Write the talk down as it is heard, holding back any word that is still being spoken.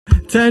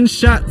10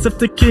 shots of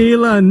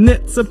tequila and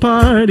it's a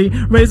party.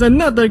 Raise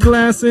another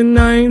glass and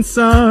I ain't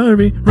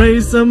sorry.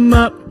 Raise them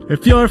up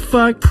if you're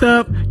fucked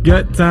up.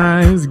 Good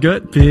times,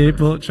 good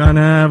people, trying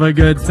to have a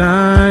good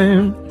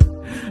time.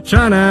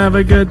 Trying to have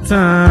a good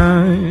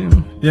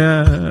time.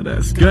 Yeah,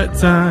 that's good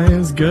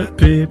times, good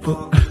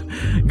people.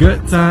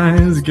 Good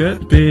times,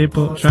 good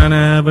people, trying to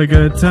have a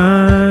good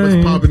time.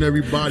 What's poppin',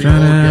 everybody?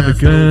 Trying to have a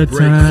good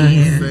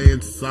time.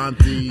 Saying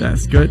Santi.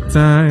 That's good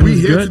times. We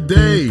here good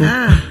today.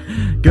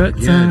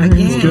 Good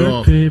times,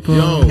 good people.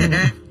 Yo,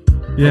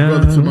 yeah. My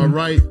brother to my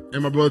right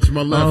and my brother to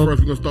my left.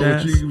 First, we're gonna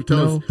start with you. You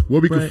tell us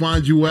where we can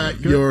find you at,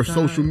 your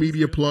social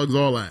media plugs,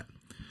 all that.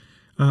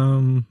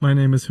 My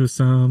name is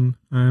Hussam.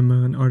 I'm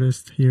an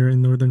artist here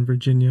in Northern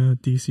Virginia,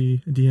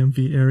 DC,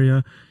 DMV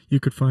area. You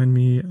could find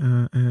me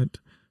at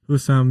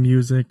Hussam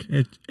Music,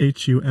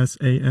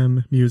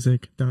 HUSAM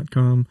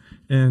music.com.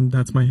 And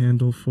that's my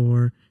handle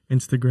for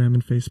Instagram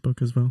and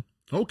Facebook as well.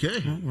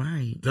 Okay. All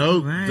right.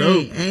 Dope, all right.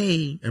 dope.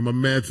 Hey. And my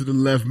man to the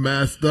left,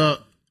 masked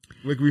up.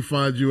 Where can we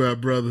find you at,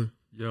 brother?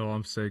 Yo,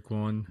 I'm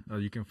Saquon.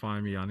 You can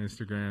find me on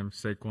Instagram,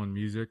 Saquon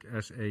Music,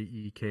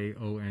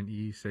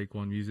 SAEKONE,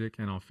 Saquon Music,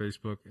 and on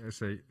Facebook,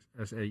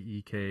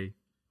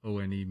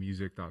 SAEKONE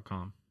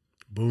music.com.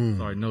 Boom.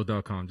 Sorry, no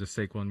 .com, just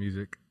Saquon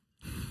Music.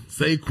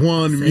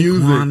 Saquon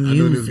Music. I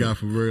know this guy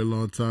for a very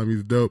long time.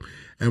 He's dope.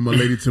 And my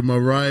lady to my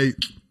right.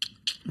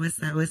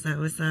 What's up? What's up?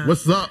 What's up?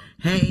 What's up?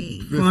 Hey,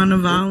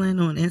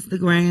 Quantavalin on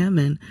Instagram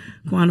and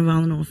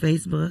Quantavalin on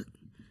Facebook.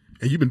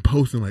 And you've been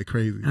posting like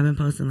crazy. I've been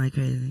posting like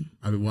crazy.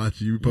 I've been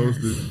watching you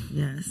posting.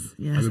 Yes.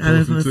 I've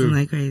been posting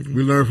like crazy.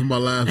 We learned from my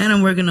last. And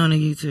I'm working on a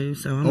YouTube,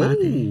 so I'm out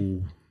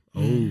there.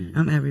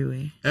 I'm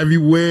everywhere.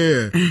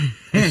 Everywhere.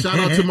 And shout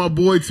out to my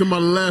boy to my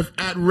left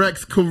at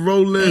Rex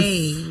Carolus.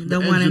 Hey, the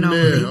one and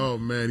only. Oh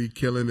man, he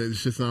killing it.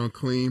 This shit sound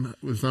clean.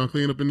 Would it sound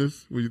clean up in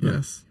this? What do you think?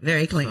 Yes.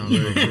 Very clean.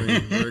 Very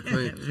clean. Very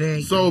clean.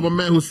 Very so, my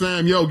man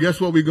Hussam, yo,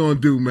 guess what we gonna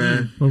do,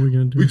 man? What are we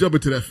going to do? We jump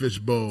into that fish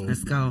bowl.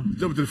 Let's go.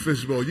 Jump into the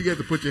fish bowl. You get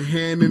to put your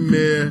hand in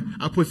there.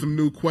 I put some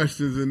new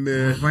questions in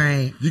there.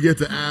 Right. You get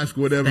to ask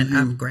whatever It's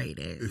been you.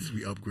 upgraded.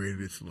 We upgraded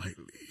it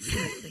slightly.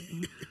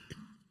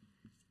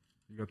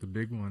 You got the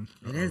big one.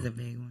 It is a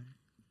big one.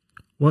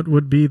 What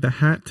would be the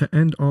hat to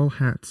end all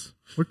hats?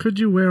 What could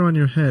you wear on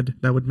your head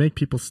that would make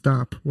people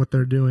stop what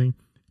they're doing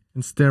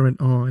and stare in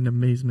awe and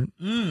amazement?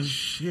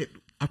 Shit.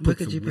 I put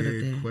some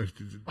weird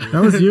questions in there.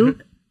 That was you?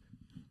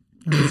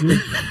 That was you?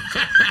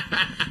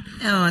 I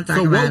don't want to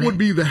talk So about what it. would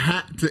be the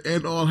hat to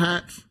end all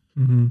hats?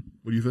 Mm-hmm.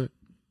 What do you think?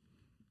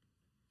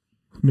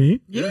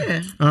 Me?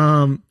 Yeah.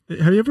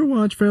 Have you ever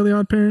watched Fairly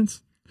Odd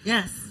Parents?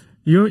 Yes.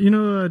 You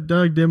know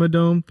Doug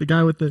Dimmadome, the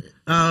guy with the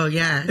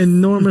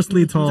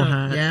enormously tall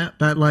hat. Yeah.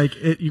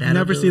 That you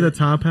never see the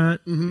top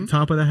hat,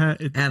 top of the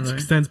hat. It Ever.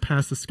 extends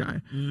past the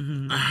sky.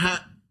 A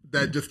hat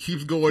that just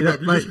keeps going Yeah,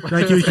 up. like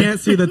you can't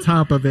see the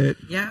top of it.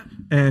 Yeah.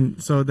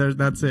 And so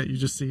that's it. You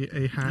just see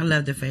a hat. I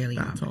love the Fairly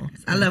Odd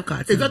Parents. I love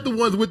cartoons. Is that the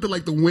ones with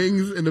the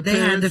wings and the They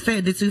have pants?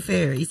 the two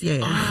fairies.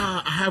 Yeah.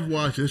 I have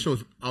watched it. This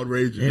show's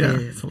outrageous. It Yeah,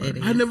 is. it's It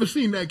is. I've never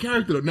seen that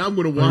character though. Now I'm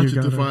going to watch it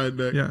to gotta- find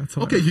that. yeah, it's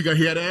okay, hilarious.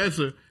 he had an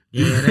answer.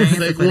 Yeah, the answer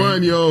Take for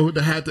one, that. yo.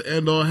 The hat to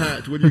end all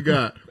hats. What do you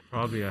got?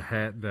 Probably a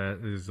hat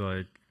that is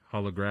like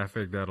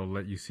holographic that'll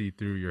let you see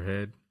through your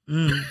head.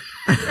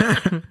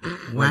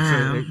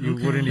 Wow. You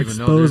wouldn't even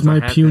know Expose there's a my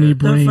hat puny there.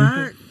 brain.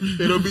 Fuck.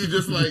 It'll be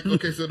just like,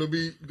 okay, so it'll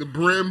be the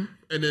brim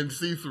and then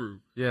see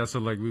through. Yeah, so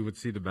like we would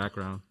see the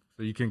background.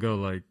 So you can go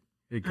like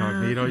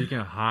incognito, you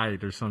can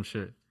hide or some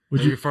shit. Would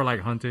Maybe you- for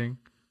like hunting.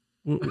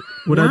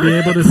 Would I be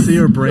able to see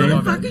your Where the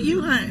brain? fuck are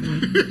you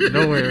hunting?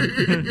 Nowhere.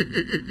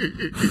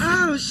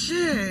 Oh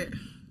shit.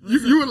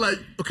 You were like,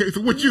 okay,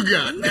 so what you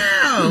got?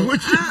 No.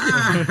 What you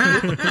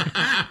got?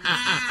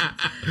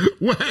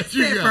 What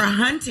you Said for got?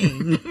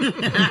 hunting.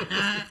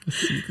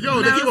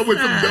 Yo, they came up with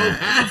some dope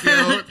hats,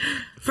 yo.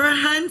 For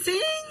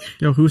hunting?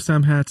 Yo,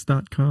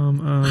 whosamhats.com.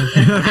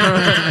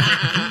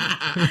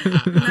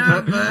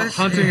 No bullshit.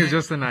 Hunting is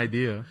just an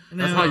idea.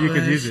 That's No how you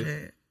could use it.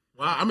 bullshit.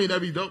 Wow, I mean,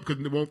 that'd be dope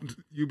because it won't,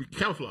 you be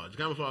camouflage.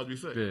 Camouflage be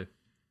sick. Yeah.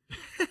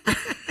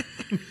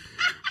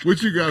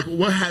 What you got?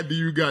 What hat do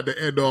you got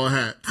to end all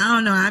hats? I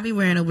don't know. I be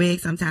wearing a wig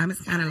sometimes.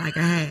 It's kind of like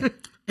a hat.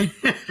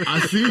 I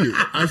see it.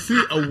 I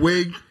see a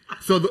wig.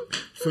 So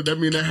that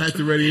means that hat's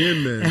already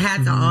in The there.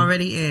 hats are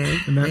already in.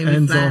 And that They be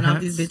ends all flying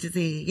off hats? these bitches'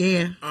 head.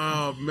 Yeah.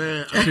 Oh,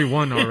 man. She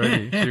won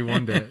already. She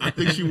won that. I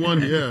think she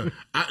won, yeah.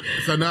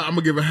 So now I'm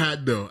going to give a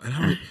hat, though.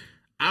 And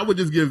I would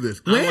just give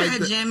this. I Wear like a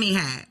that. Jimmy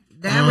hat.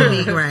 That would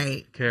be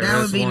great. That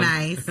would be KRS-One.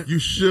 nice. You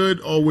should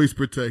always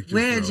protect yourself.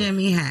 Wear a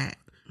Jimmy hat.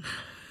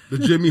 The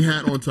Jimmy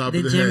hat on top The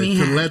of the Jimmy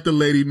head hat. to let the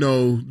lady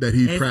know that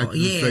he It's-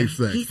 practices yeah, safe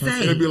sex. he's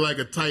safe. It'd be like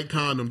a tight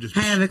condom. Just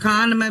Have a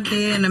condom up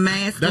there and a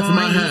mask That's on.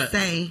 my You hat.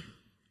 say.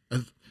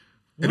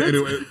 And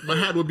anyway, my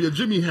hat would be a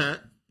Jimmy hat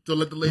to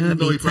let the lady It'll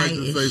know be he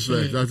practices tight as safe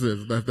sex. shit. That's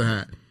it. That's the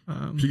hat.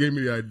 She gave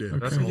me the idea.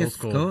 That's Like a old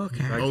school. skull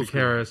cap. Back Old to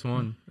school.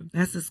 KRS-One.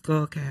 That's a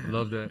skull cap.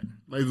 Love that.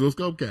 Nice little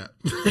scope cap.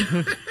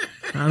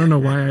 I don't know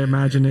why I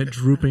imagine it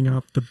drooping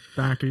up the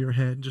back of your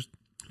head. Just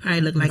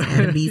Probably look like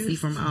Adebisi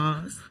from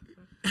Oz.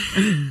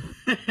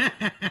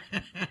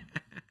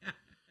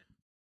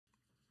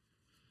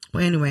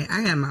 Well, anyway,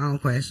 I got my own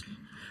question.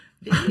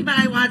 Did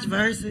anybody watch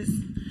Versus?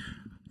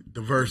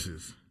 The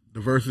Versus,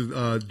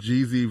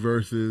 Jeezy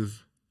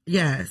versus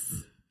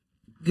Yes,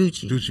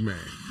 Gucci Mane.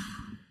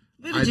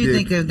 What did you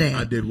think of that?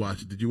 I did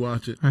watch it. Did you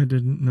watch it? I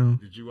didn't know.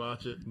 Did you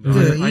watch it? No,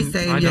 Good. You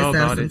save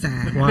yourself some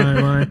time.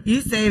 Why?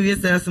 You save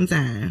yourself some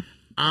time.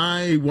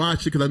 I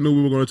watched it because I knew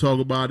we were going to talk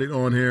about it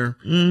on here.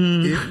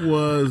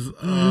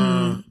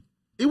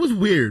 It was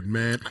weird,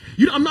 man.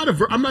 You know, I'm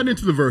not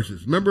into the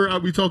verses. Remember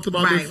we talked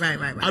about this? Right.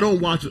 I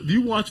don't watch it. Do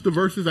you watch the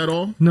verses at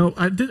all? No,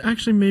 I did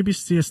actually maybe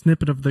see a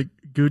snippet of the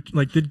Gucci.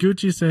 Like, did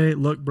Gucci say,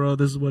 "Look, bro,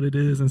 this is what it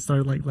is," and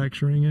start like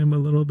lecturing him a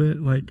little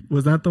bit? Like,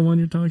 was that the one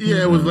you're talking about?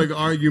 Yeah, it was like an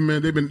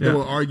argument. They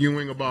were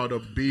arguing about a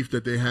beef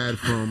that they had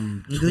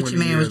from Gucci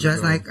Mane was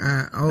just like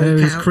old. And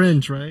it was couch.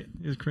 cringe, right?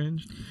 It was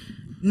cringe.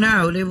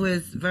 No, it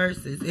was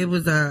Versus.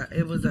 It's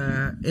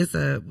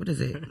a what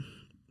is it?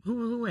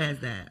 Who has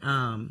that?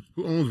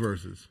 Who owns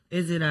Versus?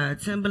 Is it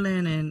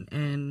Timbaland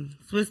and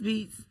Swiss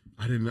Beats?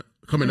 I didn't know.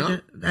 Coming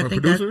up? I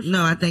think producers?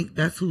 I think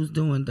that's who's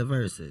doing the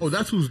Verses. Oh,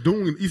 that's who's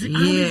doing it. You see,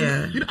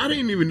 Yeah. I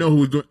didn't even know who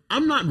was doing.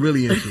 I'm not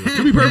really into it.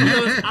 To be perfectly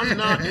honest, I'm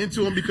not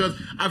into them because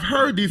I've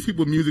heard these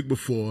people's music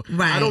before.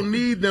 Right. I don't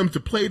need them to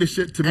play the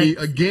shit to me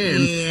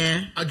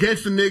again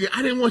against the nigga.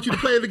 I didn't want you to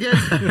play it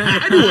against.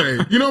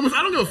 Anyway, you know what I'm saying?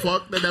 I don't give a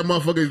fuck that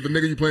motherfucker is the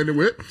nigga you playing it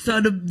with.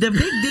 So the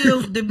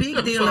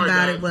big deal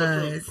Sorry, about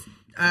guys. it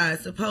was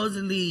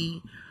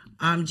supposedly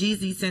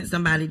Jeezy sent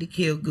somebody to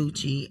kill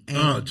Gucci.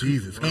 And,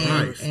 Jesus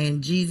Christ.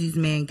 And Jeezy's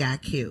man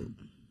got killed.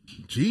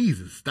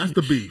 Jesus, that's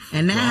the beef.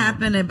 And that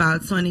happened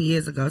about 20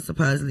 years ago,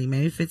 supposedly,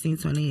 maybe 15,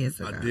 20 years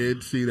ago. I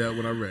did see that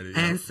when I read it.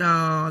 And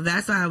so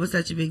that's why it was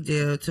such a big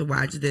deal to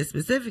watch this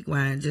specific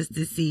one, just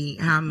to see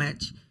how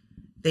much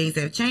things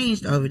have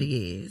changed over the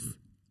years.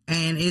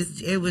 And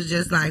it was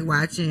just like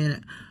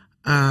watching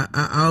an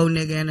old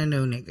nigga and a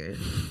new nigga.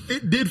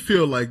 It did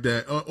feel like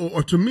that,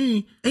 or to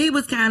me, he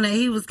was kind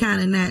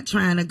of not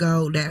trying to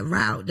go that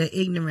route, the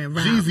ignorant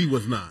route. Jeezy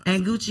was not,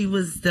 and Gucci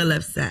was still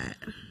upset.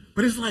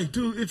 But it's like,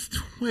 dude, it's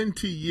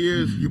 20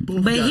 years. You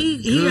both but got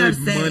he good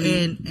upset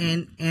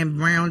money. in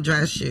brown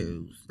dress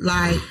shoes.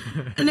 Like,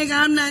 nigga,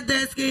 I'm not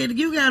that scared.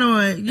 You got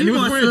on. You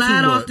gonna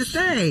slide off the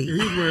stage.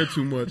 Yeah, he's wearing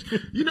too much.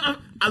 You know,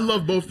 I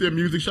love both their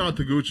music. Shout out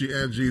to Gucci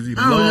and Jeezy.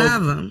 Oh,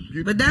 love them.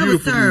 But that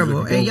was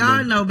terrible. And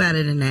y'all know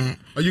better than that.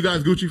 Are you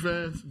guys Gucci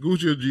fans?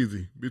 Gucci or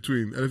Jeezy?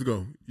 Let's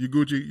go. You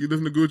Gucci? You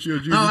listen to Gucci or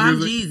Jeezy? Oh, I'm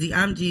music? Jeezy.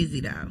 I'm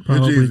Jeezy though.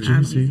 Probably Jeezy. Jeezy.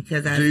 I'm Jeezy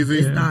because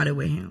it started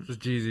with him. It's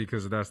Jeezy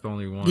because that's the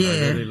only one I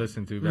Yeah. really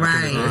listen to. Back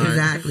Right. in the day.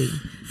 Exactly.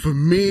 For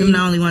me, Them the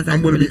only ones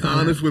I'm going to really be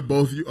follow. honest with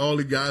both you, all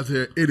the guys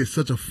here. It is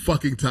such a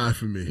fucking tie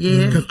for me.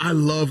 Yeah. Because I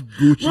love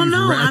Gucci's Well,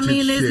 no, I ratchet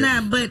mean it's shit.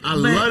 not. But I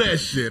love that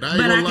shit. I ain't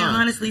but gonna I can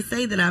lie. honestly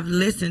say that I've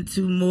listened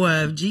to more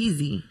of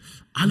Jeezy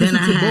I than listen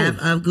I to have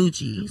both. of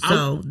Gucci.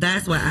 So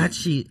that's why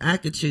I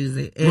could choose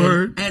it.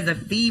 Word. As a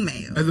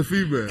female. As a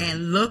female.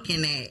 And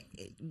looking at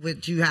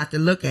what you have to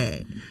look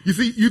at. You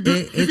see, you do.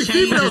 It You see,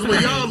 changes females, when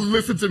things. y'all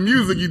listen to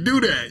music, you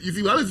do that. You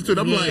see, when I listen to it,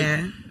 I'm Yeah.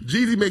 like,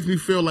 Jeezy makes me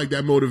feel like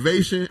that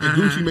motivation, and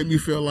Gucci make me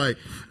feel like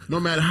no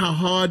matter how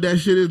hard that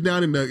shit is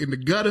down in the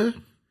gutter,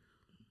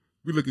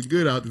 we looking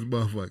good out this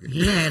motherfucker.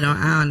 He had on,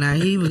 I don't know.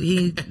 He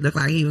looked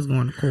like he was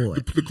going to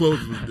court. The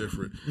clothes was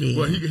different. Yeah.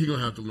 But he gonna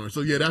have to learn.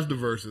 So yeah, that's the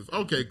verses.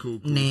 Okay, cool.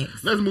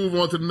 Next. Let's move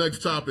on to the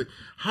next topic.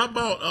 How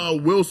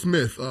about Will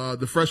Smith?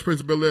 The Fresh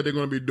Prince of Bel-Air, they're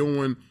gonna be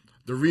doing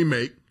the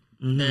remake.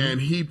 And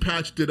he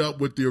patched it up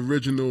with the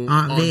original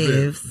Aunt Aunt Viv.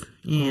 Viv's.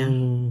 Yeah.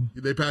 Oh.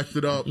 They patched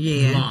it up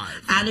Yeah.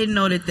 live. I didn't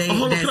know that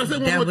Hold on, can I say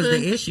one that more was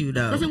thing? the issue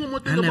though. Can I say one more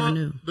thing I never about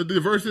knew. the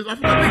verses? I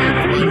forgot to say this.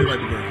 Why I didn't like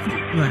the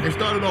verses. Right. It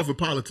started off with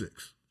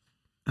politics.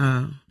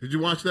 Did you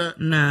watch that?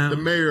 No. The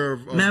mayor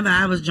of... Remember,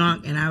 I was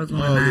drunk and I was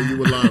going Oh, yeah, you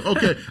were live. live.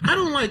 Okay. I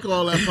don't like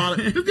all that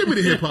politics. Just give me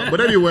the hip-hop.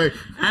 But anyway,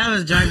 I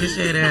was drunk as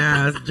shit and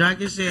I was drunk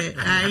as shit.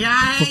 Hey,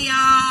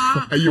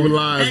 y'all. and you were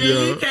live, And then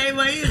yo. you came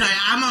on, you was like,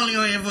 I'm only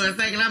on here for a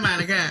second. I'm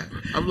out of gas.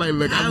 I'm like,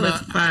 look, I I'm was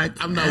not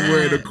fucked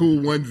wearing a up. cool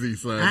onesie,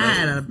 son. I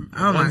had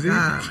oh my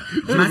God.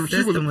 My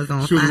system was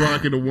on She was fire.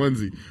 rocking a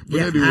onesie. But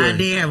Yeah, anyway. I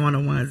did have one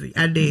of onesie.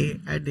 I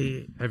did.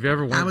 Have you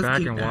ever I went was back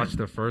cute, and though. watched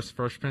the first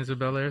Fresh Prince of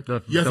Bel-Air?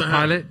 The Yes, I have.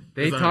 pilot?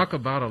 They Yes, I talk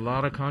have. about a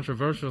lot of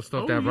controversial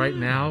stuff Oh, that right yeah.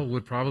 now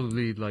would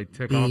probably like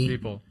tick off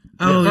people.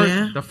 Oh, the first,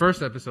 yeah? The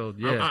first episode,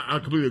 yeah. I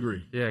completely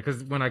agree. Yeah,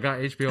 because when I got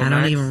HBO I don't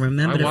Max, even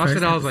remember I the watched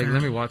first it. I was like, episode.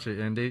 let me watch it,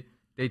 and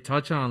they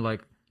touch on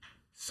like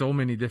so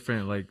many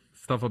different like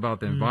stuff about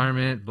the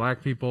environment,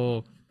 black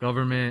people,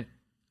 government,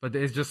 but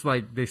it's just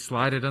like they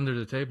slide it under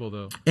the table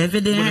though. If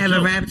it didn't What a have a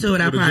joke. rap to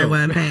it, I What a probably joke.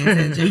 wasn't paying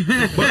attention.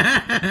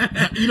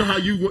 But you know how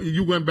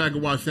you went back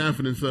and watched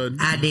Sanford and Son?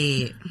 I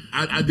did.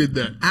 I did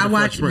that. I The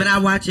watch, Fresh but I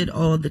Prince. watch it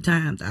all the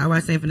time. I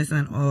watch Sanford and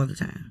Son all the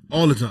time.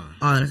 all the time.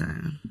 All the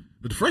time.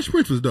 But the Fresh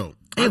Prince was dope.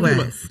 It I do was.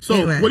 like- So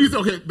It was. what do you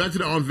think? Okay, back to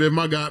the Aunt Viv.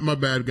 My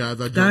bad, guys.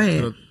 I Go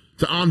ahead. jumped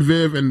to Aunt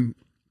Viv and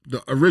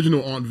the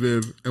original Aunt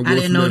Viv and Will I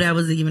didn't know Smith. that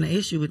was even an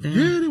issue with them.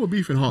 Yeah, they were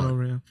beefing hard.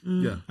 Oh,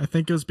 yeah. Yeah. I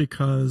think it was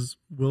because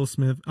Will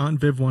Smith, Aunt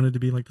Viv wanted to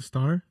be like the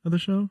star of the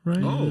show, right?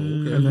 Oh, okay.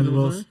 And then You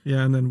know what I'm saying?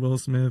 and then Will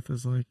Smith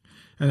is like,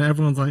 and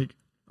everyone's like,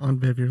 Aunt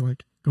Viv, you're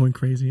like going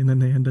crazy, and then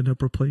they ended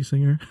up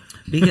replacing her.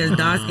 Because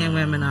dark-skinned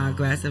women are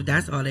aggressive.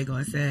 That's all they're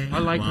going to say. I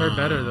liked her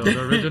better, though,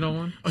 the original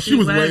one. Oh, she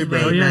was way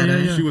better. Oh,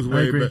 yeah. She was I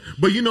way agree. better.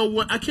 But you know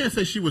what? I can't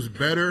say she was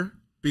better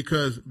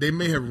because they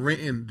may have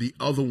written the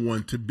other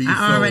one to be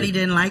I already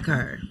didn't like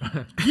her.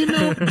 You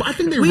know, but I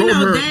think they We wrote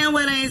know her. damn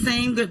well they ain't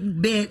saying good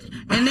bitch.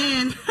 And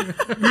then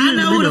I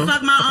know who the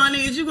fuck my aunt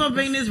is. You gonna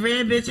bring this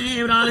red bitch in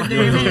here with all this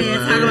damn hair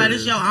and talk about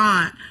it's your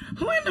aunt.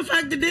 Who in the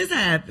fuck did this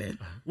happen?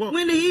 Well-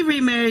 When did he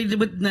remarry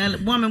with a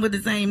woman with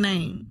the same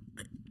name?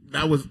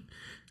 That was.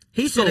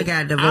 He should have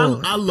got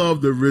divorced. I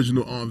love the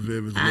original Aunt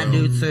Viv as well. I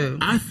do too.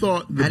 I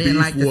thought the I didn't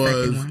beef like the second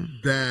was one.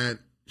 that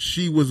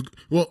she was.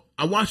 Well,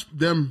 I watched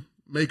them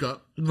make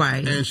up.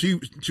 Right. And she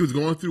was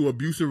going through an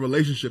abusive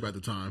relationship at the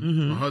time.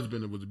 Mm-hmm. Her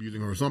husband was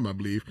abusing her or something, I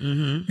believe.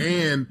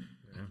 And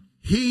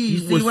he You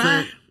see was why?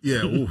 saying,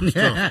 yeah, ooh, it's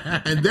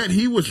tough. And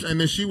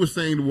then she was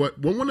saying one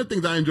of the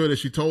things I enjoyed that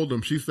she told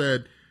him, she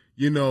said,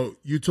 you know,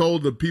 you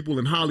told the people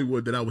in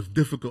Hollywood that I was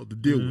difficult to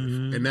deal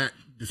with, and that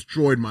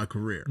destroyed my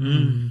career.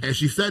 And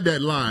she said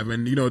that live,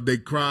 and, you know, they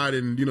cried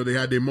and, you know, they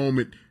had their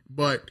moment.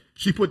 But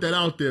she put that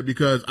out there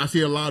because I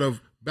see a lot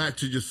of back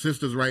to just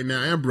sisters right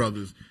now and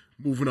brothers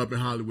moving up in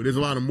Hollywood. There's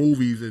a lot of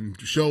movies and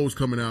shows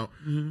coming out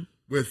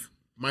with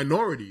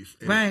minorities.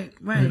 in it,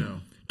 Right. You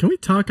know. Can we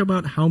talk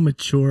about how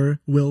mature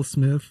Will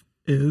Smith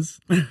is?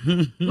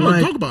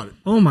 Talk about it.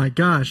 Oh my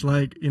gosh,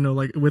 like, you know,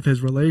 like with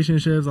his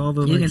relationships, all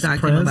the You like can talk to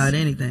press. him about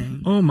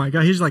anything. Oh my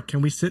god, he's like,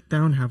 can we sit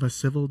down and have a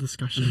civil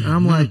discussion? And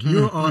I'm like,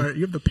 you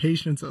have the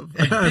patience of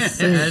a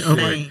saint. Oh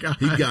my god.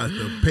 He got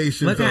the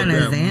patience What kind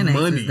of of that Xanax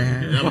money. is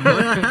that?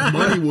 That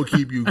money will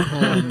keep you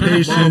calm.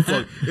 Patience.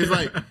 Motherfucker. It's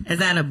like Is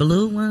that a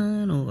blue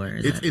one or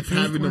is that it's the pink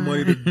having the one?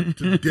 money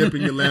to dip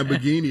in your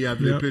Lamborghini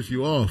after they Yep. piss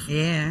you off.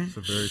 Yeah. It's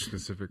a very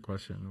specific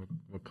question.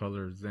 What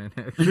color is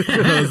Xanax?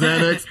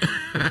 Xanax.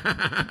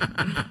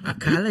 What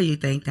color you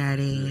think that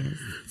is?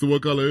 So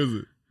what color is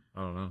it?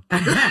 I don't know.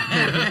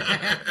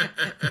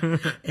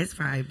 It's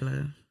probably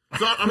blue.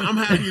 So I'm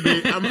happy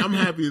I'm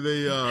happy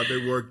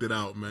they worked it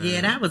out, man.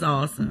 Yeah, that was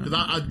awesome. Because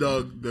I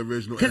dug the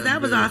original. Because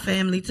that was animated. our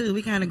family too.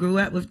 We kind of grew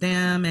up with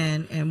them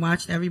and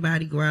watched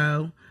everybody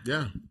grow.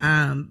 Yeah.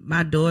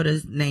 My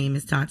daughter's name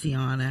is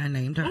Tatiana. I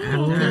named her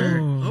after her.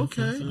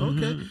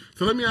 Okay.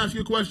 So let me ask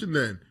you a question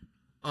then.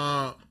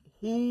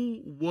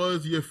 Who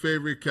was your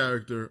favorite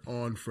character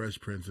on Fresh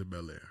Prince of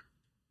Bel-Air?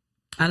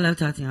 I love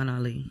Tatiana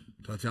Ali.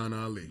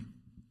 Tatiana Ali.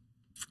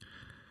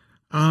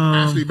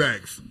 Ashley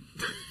Banks.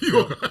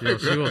 Yo,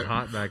 she was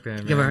hot back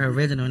then. Give man. her her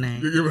original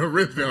name. You give her a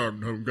wrist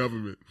down from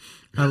government.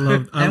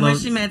 And when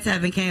she met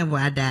Tevin Campbell,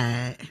 I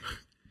died.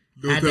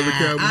 No I Tevin died.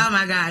 Campbell. Oh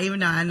my God! Even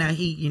though I know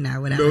he, you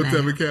know, whatever. No now.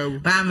 Tevin Campbell.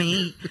 But I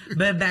mean,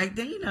 but back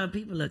then, you know,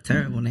 people look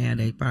terrible now.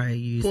 They probably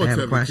used Poor to have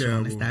a Tevin crush on him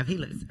and Campbell. stuff. He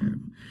looks terrible.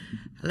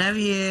 I love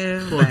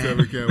you. Poor but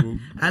Tevin Campbell.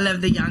 I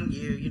love the young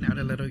you know,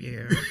 the little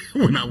you.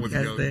 When I was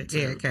young.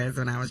 Because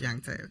when I was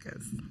young too.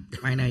 Because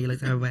right now you look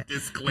terrible. But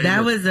Disclaimer.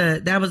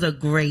 that was a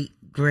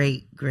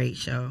great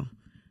show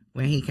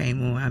when he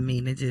came on. I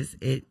mean,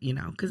 it you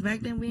know, because back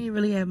then we didn't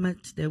really have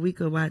much that we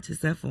could watch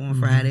except for on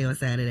Friday or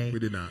Saturday. We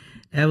did not.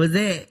 That was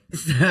it.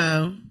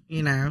 So,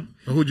 you know.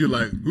 So who'd you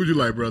like? Who'd you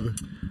like, brother?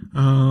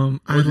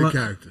 Who's your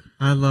character?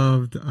 I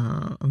loved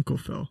Uncle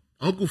Phil.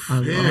 Uncle Phil.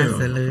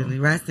 Absolutely.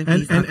 Rest in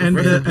peace. And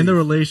Uncle Phil. the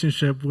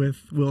relationship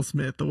with Will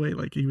Smith, the way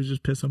like he would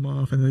just piss him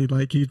off and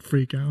then he'd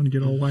freak out and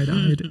get all wide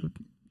eyed.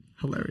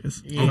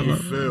 Hilarious. Yeah. Uncle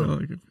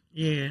Phil.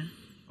 Yeah.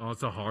 Oh,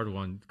 it's a hard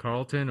one.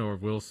 Carlton or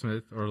Will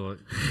Smith or like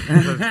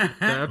the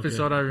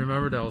episode I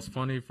remember that was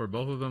funny for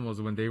both of them was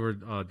when they were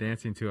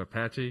dancing to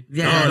Apache.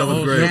 Yes. Oh, that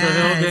was great. Sugar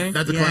Hill Gang.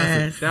 That's a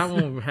classic. That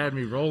one had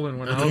me rolling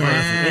when I was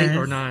Yes. like 8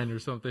 or 9 or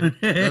something.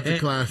 That's a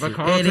classic. But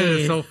Carlton It is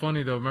is. so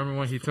funny though. Remember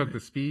when he took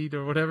the speed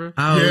or whatever?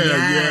 Oh, Yeah,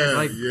 yes.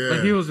 yeah.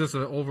 Like he was just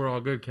an overall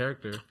good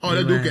character. Oh,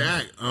 that dude can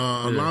act.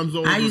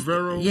 Alonzo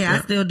Rivero. I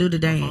still do the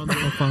dance.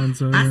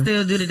 Alfonso. I yeah.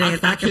 still do the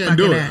dance. I can can't fuck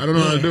do it it. up. I don't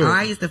know how to do it. Oh,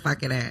 I used to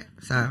fuck it up.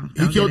 So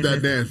He killed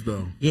that dance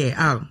though. Yeah.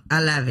 Oh,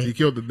 I love it. He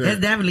killed the dance.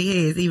 It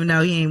definitely is, even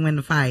though he ain't win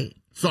the fight.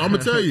 So I'm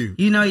gonna tell you.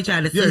 You know he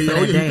tried to sue Yeah, for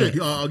that he dance.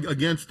 did.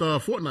 Against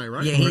Fortnite,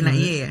 right? Yeah,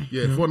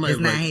 Yeah, Fortnite. It's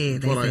not his.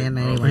 They saying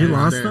that Fortnite he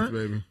lost dance, that?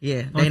 baby.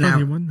 Yeah, I thought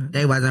he won that.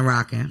 They wasn't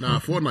rocking. Nah,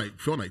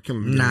 Fortnite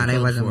killing me. Nah, they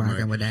Fuck wasn't Fortnite.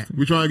 rocking with that.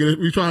 We trying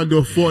to do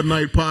a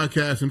Fortnite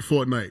podcast in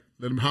Fortnite.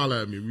 Let them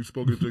holler at me. We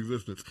spoke into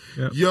existence.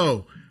 Yep.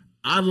 Yo,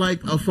 I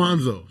like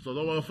Alfonso. So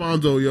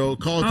Alfonso, yo,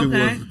 Carlton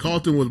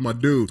was my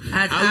dude.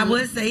 I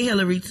would say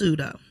Hillary too,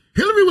 though.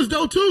 Hillary was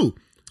dope too.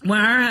 When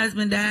her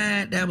husband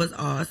died, that was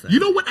awesome. You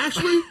know what?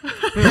 Actually,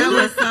 That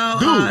was so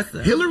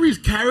awesome. Hillary's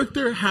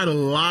character had a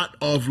lot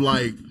of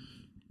like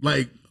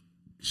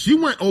she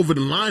went over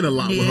the line a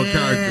lot with her Yeah.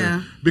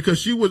 character because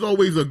she was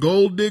always a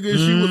gold digger.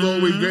 She was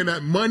always getting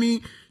that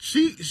money.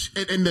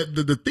 And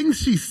the things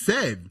she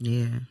said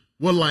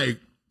were like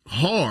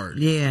hard.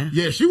 Yeah.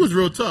 She was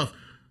real tough.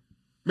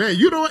 Man,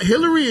 you know what?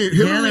 Hillary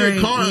and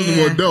Carlton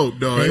yeah. were dope,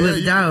 dog. They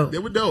was dope. They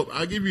were dope.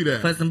 I'll give you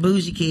that. For some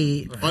bougie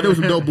kids. Oh, there was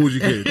some dope bougie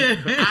kids.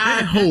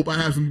 I hope I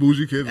have some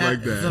bougie kids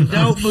like that. Some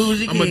dope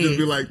bougie I'm gonna just kids.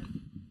 be like,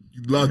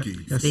 you lucky.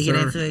 Yes, Speak it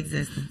sir. into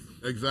existence.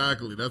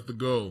 Exactly. That's the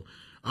goal.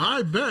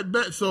 I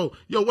bet. So,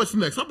 yo, what's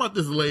next? How about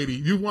this lady?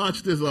 You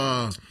watch this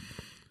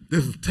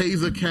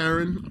Taser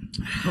Karen?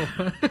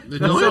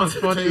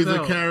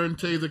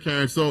 Taser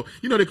Karen. So,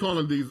 they call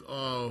them these,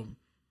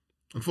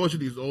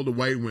 unfortunately, these older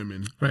white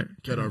women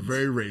that are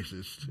very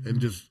racist and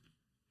just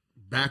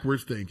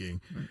backwards thinking.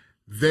 Right.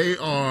 They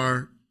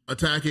are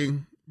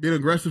being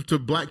aggressive to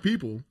black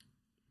people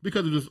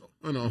because of just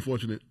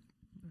unfortunate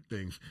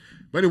things.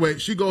 But anyway,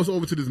 she goes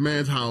over to this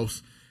man's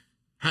house,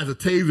 has a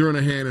taser in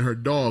her hand and her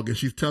dog, and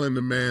she's telling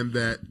the man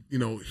that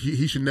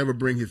he should never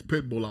bring his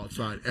pit bull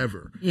outside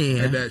ever.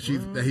 Yeah, and that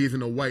he's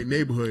in a white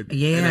neighborhood.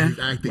 Yeah, and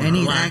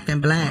he's acting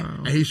black. Wow.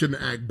 And he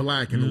shouldn't act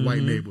black in a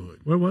white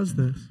neighborhood. Where was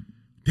this?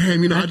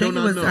 Damn, I think it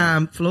was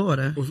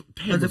Florida. Was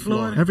it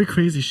Florida? Every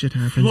crazy shit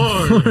happens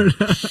in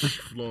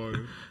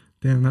Florida.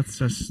 Damn, that's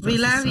just. We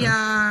love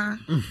y'all.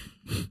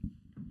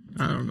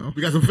 I don't know.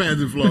 We got some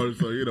fans in Florida,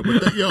 so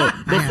But y'all,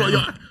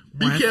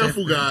 be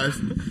careful, guys,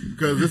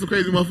 because there's some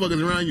crazy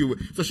motherfuckers around you.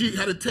 So she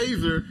had a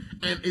taser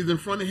and is in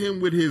front of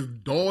him with his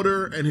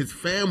daughter and his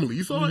family.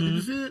 You saw it? Did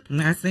you see it?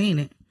 I seen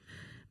it,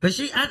 but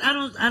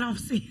I don't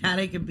see how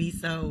they could be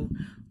so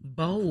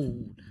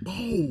bold.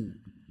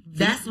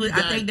 That's what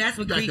I think. That's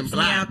what creeps me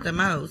out the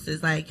most.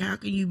 It's like, how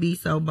can you be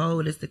so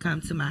bold as to come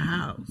to my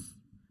house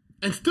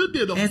and stood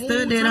there the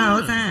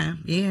whole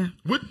time? Yeah,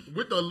 with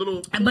the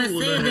little. But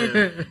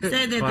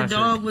said that the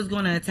dog was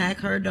going to attack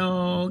her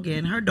dog,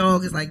 and her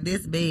dog is like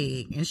this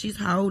big, and she's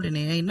holding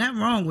it. Ain't nothing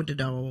wrong with the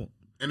dog.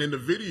 And in the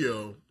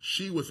video,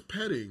 she was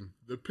petting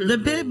the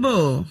pit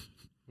bull.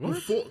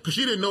 Because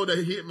she didn't know that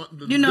he hit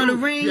the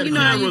ring. You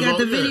know how you got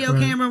the video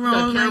camera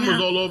rolling.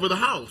 Cameras all over the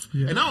house.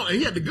 Yeah. And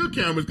he had the good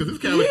cameras because his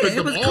cameras picked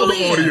up all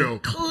the audio.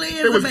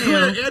 Clear. It was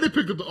clear, and it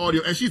picked up the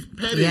audio. And she's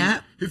petting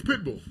his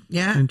pit bull.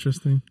 Yeah.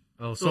 Interesting.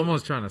 Oh,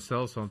 someone's trying to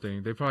sell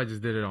something. They probably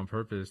just did it on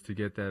purpose to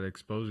get that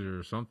exposure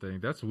or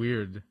something. That's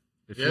weird.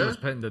 If she was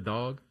petting the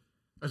dog.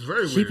 That's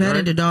very weird. She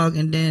petted the dog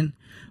and then,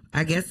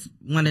 I guess,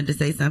 wanted to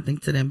say something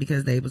to them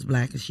because they was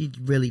black, and she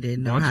really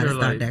didn't know how to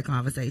start that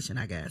conversation,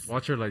 I guess.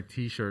 Watch her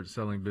T-shirt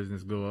selling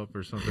business go up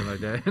or something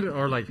like that,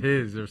 or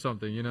his or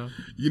something, You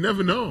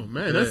never know,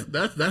 man.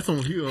 That's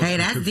on here. Hey,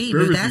 that's deep.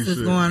 That's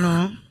what's going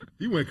on.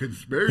 He went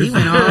conspiracy. He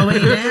went all the way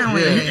down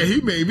with it. He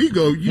made me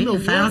go. You know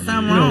what? Found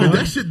something wrong.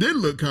 That shit did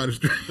look kind of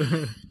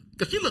strange.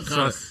 Cause she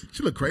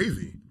looked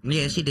crazy.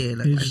 Yeah, she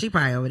did. She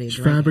probably over there.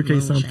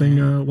 Fabricate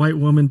something. White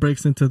woman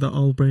breaks into the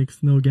All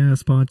Breaks No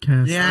Gas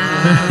podcast.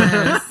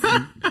 Yes.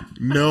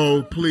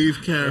 No, please,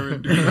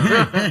 Karen.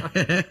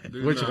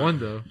 Which one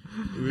though?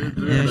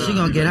 She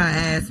gonna get her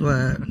ass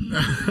whooped.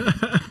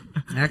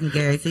 I can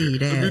guarantee you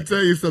that. Let me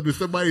tell you something.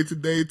 Somebody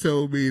today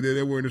told me that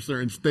they were in a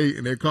certain state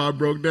and their car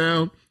broke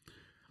down.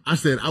 I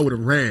said I would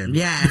have ran.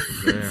 Yeah.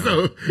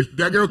 So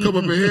that girl come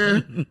up in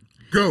here.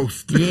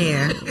 Ghost.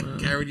 Yeah.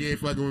 Karen, you ain't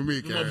fucking with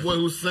me, Karen. My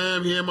boy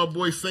Sam here, my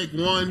boy Sake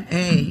One.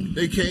 Hey.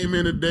 They came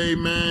in today,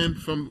 man,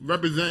 from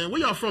representing.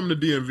 Where y'all from, the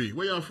DMV?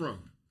 Where y'all from?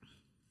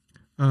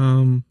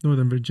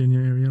 Northern Virginia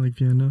area, like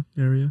Vienna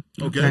area.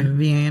 Okay.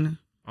 Vienna.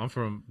 I'm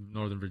from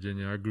Northern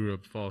Virginia. I grew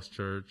up Falls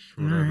Church,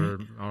 whatever,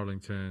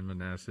 Arlington,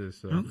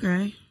 Manassas.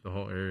 Okay. The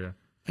whole area.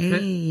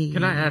 Hey.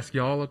 Can I ask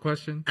y'all a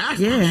question? Ask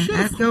away.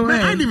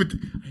 Man, I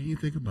didn't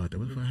think about that.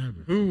 What if I have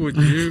it?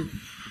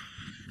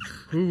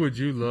 Who would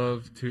you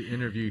love to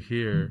interview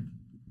here?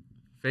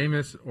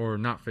 Famous or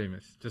not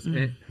famous? Just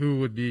who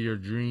would be your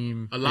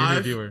dream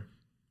interviewer?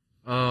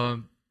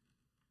 Can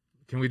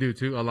we do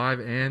two? Alive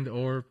and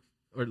or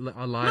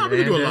alive? No, we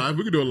can do alive.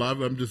 We can do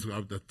alive. I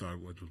thought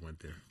what just went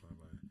there.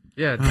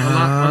 Yeah,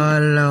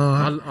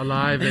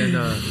 alive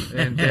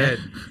and dead.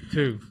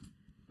 Two.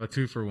 A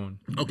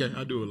 2-for-1. Okay,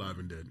 I'll do alive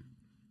and dead.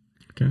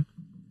 Okay.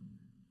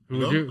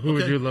 Who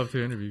would you love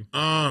to interview?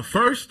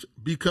 First,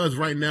 because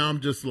right now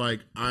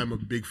I'm a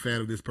big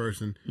fan of this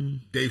person,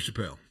 Dave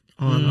Chappelle.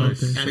 Oh,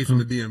 nice. And he's from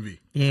the DMV.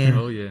 Yeah.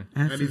 Oh yeah.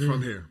 Absolutely. And he's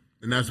from here,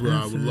 and that's what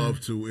I would love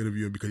to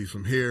interview him because he's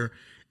from here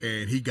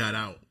and he got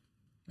out.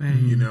 Right.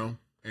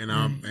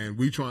 And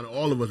we trying to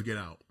all of us get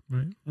out.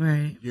 Right.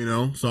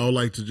 So I would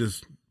like to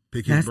just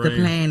pick his brain. That's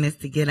the plan, is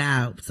to get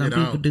out. Some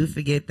people do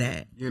forget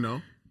that.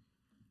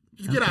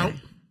 Just get out.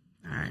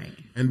 All right.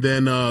 And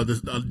then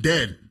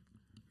Dead,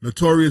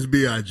 Notorious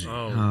B.I.G.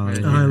 Oh,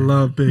 man. I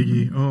love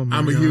Biggie. Oh my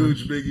I'm a God.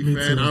 huge Biggie Me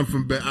fan. too. I'm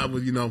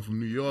from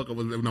New York.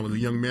 When I was a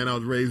young man, I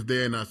was raised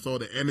there, and I saw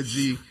the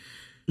energy.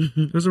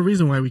 There's a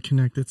reason why we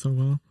connected so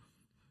well.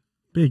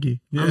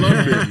 Biggie. I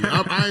love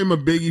Biggie. I am a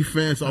Biggie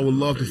fan, so I would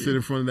love to sit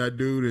in front of that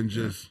dude and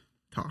just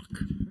talk.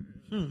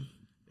 Yeah.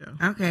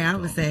 Okay, I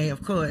would say,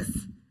 of course,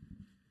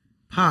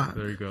 Pop.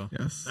 There you go.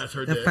 Yes. That's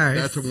her the dad.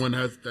 first. That's the one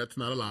that's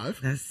not alive.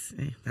 That's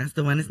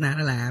the one that's not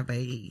alive, but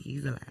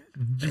he's alive.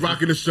 She's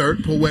rocking the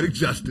shirt, Poetic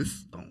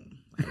Justice. Boom.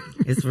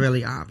 It's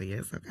really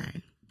obvious,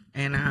 okay.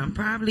 And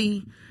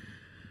probably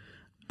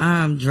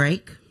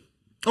Drake.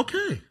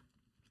 Okay.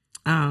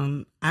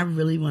 I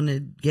really want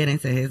to get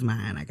into his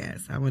mind, I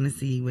guess. I want to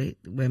see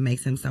what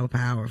makes him so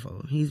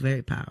powerful. He's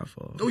very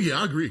powerful. Oh, yeah,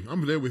 I agree.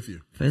 I'm there with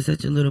you. For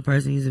such a little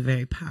person, he's a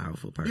very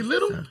powerful person. He's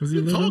little? So. Was he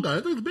He's a little? tall guy.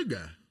 I think he's a big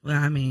guy. Well,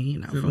 I mean, you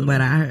know, from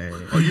what I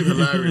heard. Oh, you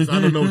hilarious.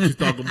 I don't know what you're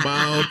talking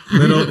about.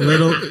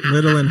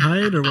 Little in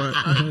height or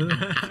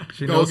what?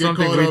 She knows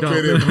something we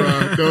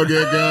don't. Don't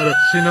get caught up.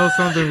 She knows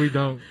something we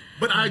don't.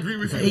 But I agree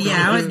with you.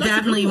 Yeah, I would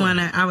definitely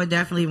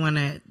want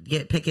to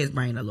pick his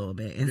brain a little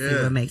bit and see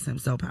what makes him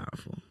so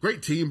powerful.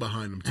 Great team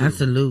behind him too.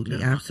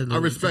 Absolutely. I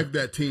respect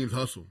that team's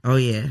hustle. Oh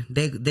yeah,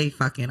 they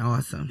fucking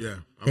awesome. Yeah,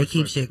 they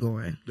keep shit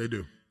going. They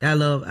do. That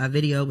little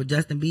video with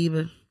Justin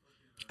Bieber,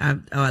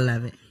 I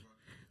love it.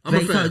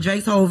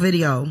 Drake's whole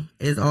video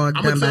is all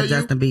done by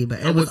Justin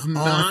Bieber. It was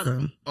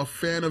awesome. Not a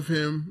fan of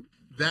him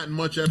that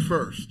much at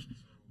first,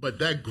 but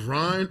that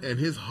grind and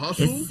his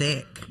hustle is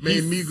sick.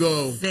 Made me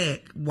go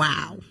sick.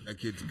 Wow, that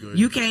kid's good.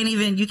 You can't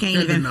even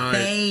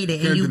fade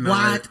it. And you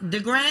watch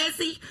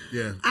Degrassi.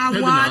 Yeah,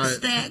 I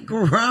watched that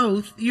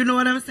growth. You know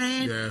what I'm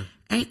saying? Yeah,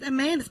 ain't that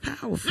man is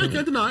powerful? Yeah,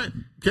 can't deny it.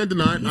 Can't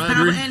deny it.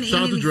 I agree. And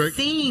Shout out to Drake.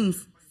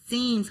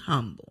 Seems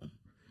humble.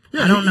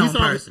 Yeah, I don't know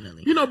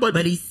personally,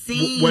 but he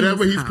seems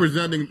whatever he's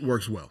presenting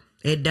works well.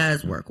 It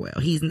does work well.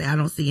 I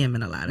don't see him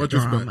in a lot of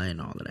drama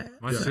and all of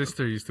that. My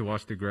sister used to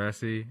watch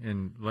Degrassi,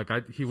 and like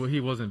he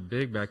wasn't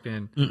big back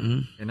then,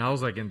 and I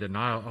was like in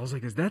denial. I was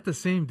like, "Is that the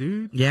same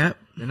dude?" Yep.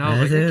 And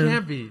I was like, "It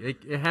can't be.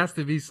 It has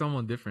to be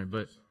someone different."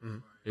 But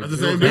that's the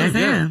same dude.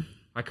 Yeah.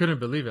 I couldn't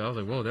believe it. I was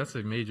like, "Whoa, that's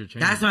a major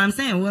change." That's what I'm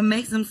saying. What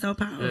makes him so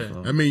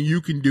powerful? Yeah. I mean,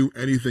 you can do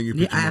anything you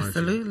put your mind to.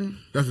 Absolutely.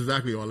 That's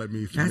exactly all that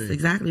means to me. That's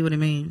exactly what it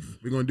means.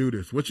 We're gonna do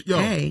this.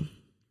 Hey,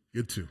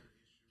 you two.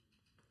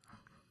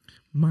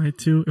 My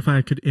two, if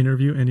I could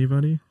interview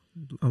anybody,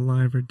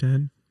 alive or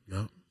dead.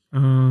 Yeah.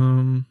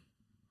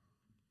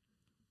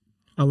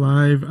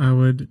 Alive, I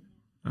would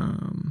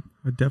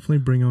definitely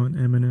bring on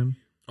Eminem.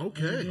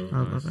 Okay. I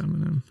love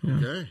Eminem. Yeah.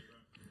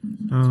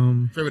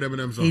 Okay. Favorite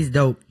Eminem song? He's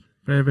dope.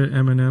 Favorite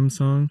Eminem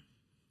song?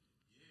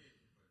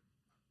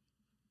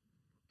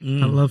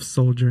 I love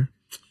Soldier.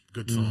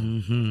 Good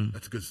song. Mm-hmm.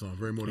 That's a good song.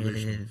 Very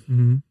motivational.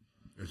 Mm-hmm.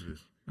 Yes, it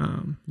is.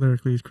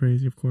 Lyrically, he's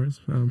crazy, of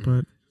course.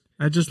 But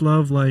I just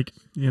love, a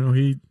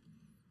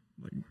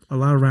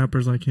lot of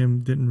rappers like him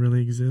didn't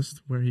really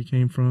exist, where he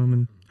came from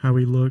and how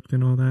he looked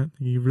and all that.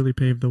 He really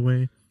paved the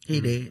way.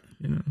 He did.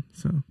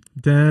 So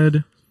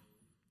dead.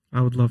 I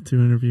would love to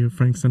interview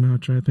Frank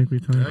Sinatra. I think we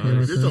talked about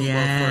that.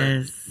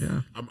 Yes.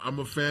 Yeah. I'm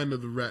a fan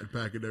of the Rat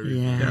Pack and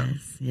everything.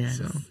 Yes.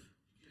 So,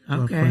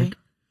 okay.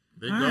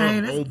 There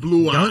you go. Old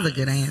blue eyes. Those are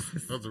good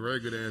answers. That was a very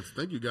good answer.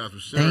 Thank you guys for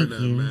sharing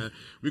that, man.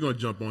 We're going to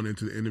jump on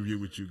into the interview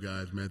with you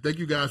guys, man. Thank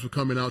you guys for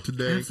coming out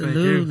today.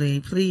 Absolutely.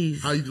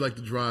 Please. How you like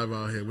to drive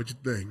out here? What you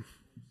think?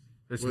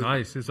 It's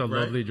nice. It's a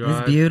lovely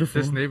drive. It's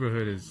beautiful. This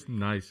neighborhood is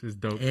nice. It's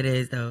dope. It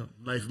is dope.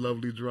 Nice,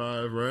 lovely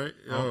drive, right?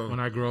 When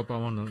I grow up, I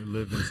want to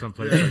live in some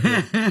place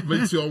like this.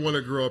 Me too. I want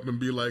to grow up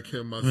and be like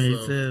him myself.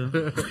 Me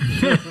too.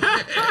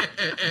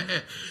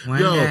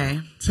 One day.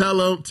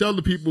 Tell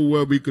the people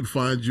where we can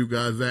find you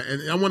guys at.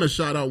 And I want to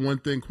shout out one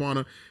thing,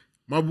 Quana.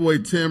 My boy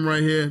Tim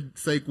right here,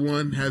 Sake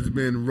One, has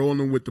been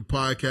rolling with the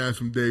podcast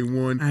from day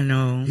one. I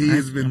know. He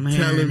has been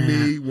telling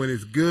me when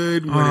it's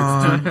good,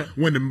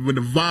 when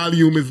the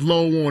volume is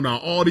low on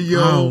our audio.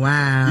 Oh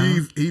wow!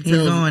 He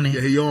tells on it.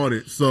 Yeah, he on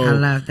it. So I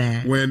love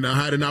that. When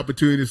I had an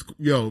opportunity,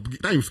 not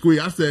even squeeze.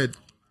 I said,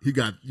 "He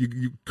got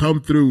you. Come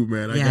through,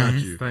 man. I got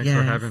you." Thanks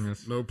for having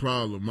us. No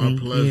problem. My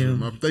pleasure.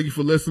 Thank you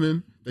for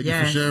listening. Thank you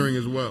for sharing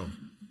as well.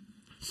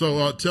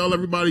 So tell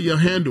everybody your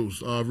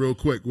handles real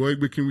quick. Where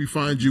can we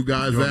find you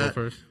guys at?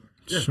 First?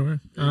 Yeah. Sure.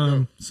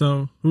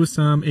 So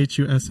Husam,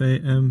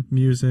 HUSAM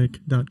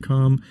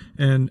music.com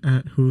and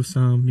at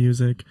Husam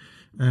Music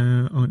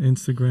on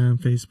Instagram,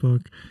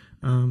 Facebook.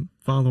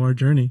 Follow our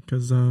journey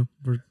because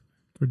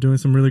we're doing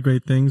some really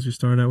great things. We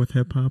started out with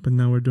hip hop and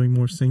now we're doing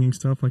more singing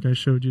stuff like I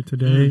showed you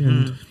today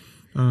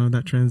and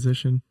that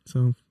transition.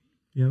 So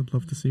yeah, I'd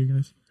love to see you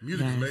guys.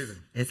 Music's amazing.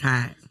 It's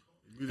hot.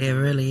 It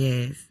really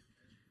is.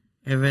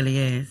 It really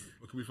is.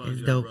 Where can we find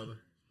you, dope. brother?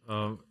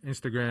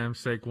 Instagram,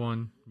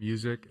 Saquon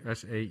Music,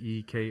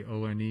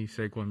 SAEKONE,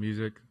 Saquon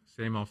Music.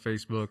 Same on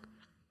Facebook.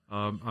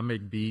 I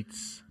make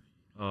beats,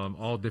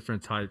 all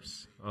different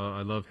types.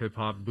 I love hip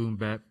hop, boom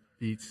bap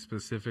beats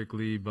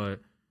specifically,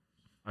 but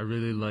I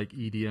really like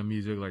EDM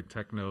music, like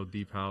techno,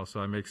 deep house.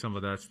 So I make some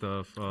of that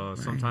stuff.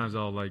 Sometimes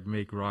I'll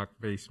make rock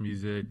based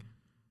music.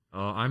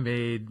 I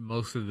made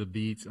most of the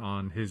beats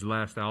on his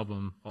last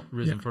album,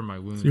 Risen from My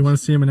Wounds. So you want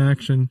to see him in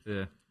action?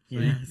 Yeah. So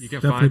Yes. you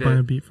can definitely find buy it.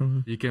 a beat from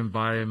him. You can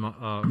buy him,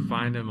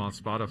 find him on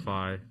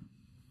Spotify,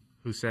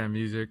 Husam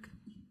Music.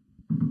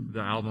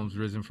 The album's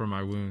Risen from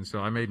My Wounds.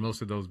 So I made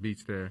most of those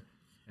beats there,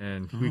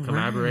 and we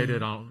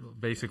collaborated on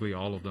basically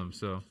all of them.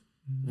 So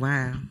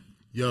wow.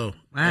 Yo,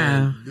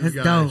 wow, this that's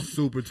guy dope. is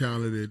super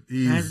talented.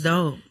 That's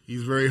dope.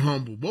 He's very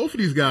humble. Both of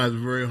these guys are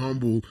very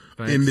humble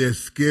Thanks. in their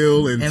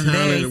skill and And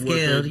talent very and what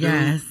skilled, they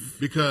yes. do.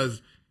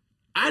 Because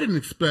I didn't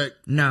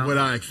expect No. what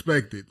I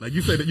expected. Like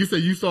you said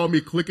you saw me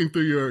clicking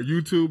through your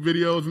YouTube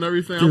videos and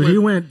everything. Dude, he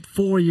went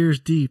 4 years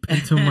deep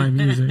into my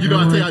music. You know,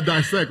 I tell you I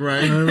dissect,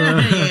 right?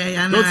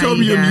 Yeah, I know Don't tell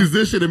me you're a got-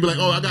 musician and be like,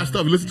 oh, I got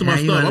stuff. Listen to my Yeah,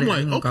 you stuff. gotta- I'm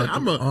like, you okay,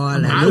 gonna go through all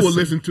that. I will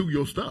listen to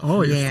your stuff.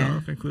 all your Yeah.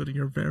 stuff, including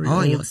your very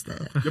all old your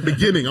stuff. stuff. The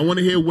beginning. I want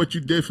to hear what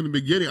you did from the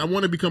beginning. I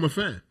want to become a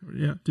fan.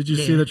 Yeah. Did you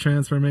see Yeah. the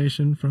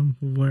transformation from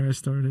where I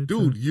started?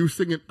 Dude, you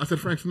singing, I said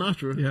Frank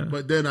Sinatra, Yeah.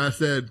 but then I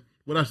said,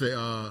 what I say,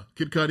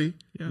 Kid Cudi,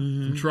 Yeah.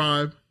 from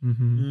Tribe,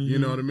 you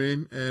know what I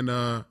mean? And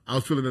I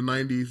was feeling the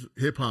 90s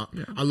hip hop.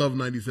 Yeah. I love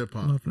 90s hip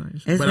hop. Love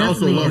nice. It's But I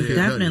also love Kid Cudi.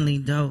 definitely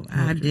dope.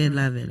 I did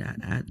love it.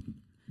 I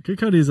Kid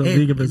Cudi is a It-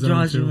 league of his it own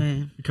draws you too,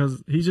 in.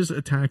 because he just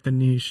attacked a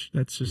niche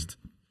that's just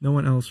no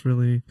one else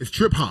really. It's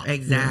trip hop,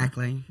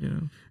 exactly. You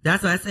know.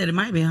 That's why I said it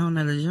might be a whole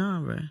nother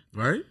genre.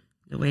 right?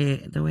 The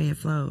way it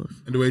flows.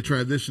 And the way it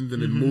transitions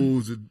and it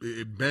moves,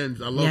 it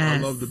bends. I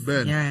love the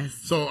bend. Yes.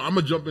 So I'm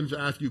gonna jump in to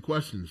ask you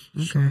questions.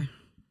 Okay.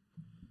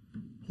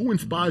 Who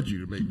inspired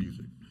you to make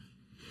music?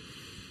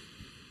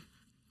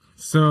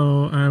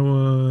 So I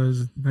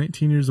was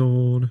 19 years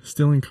old,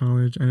 still in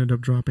college. I ended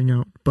up dropping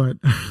out, but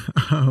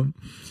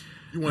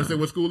You want to say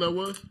what school that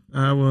was?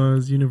 I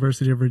was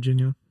University of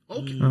Virginia.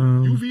 Okay,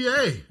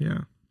 UVA. Yeah.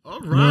 All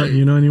right.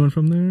 You know anyone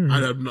from there? or-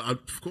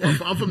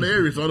 I'm from the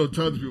area, so I know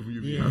tons of people from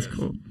UVA. That's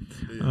cool.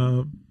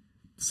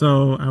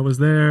 So I was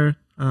there.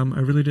 I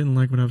really didn't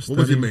like what I was What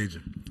was studying. your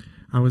major?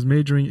 I was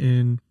majoring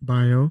in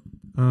bio,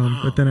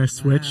 but then I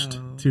switched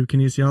to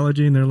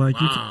kinesiology, and they're like,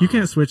 you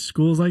can't switch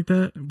schools like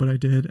that, but I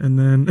did, and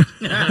then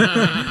But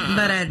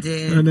I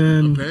did. and I'm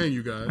then paying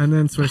you guys. and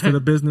then switched to the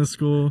business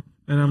school,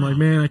 and I'm like,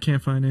 man, I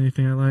can't find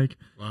anything I like,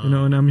 and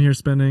I'm here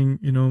spending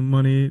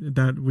money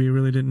that we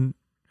really didn't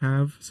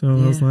have, so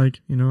I was Yeah. like,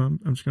 I'm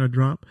just gonna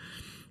drop,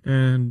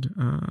 and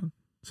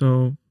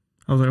so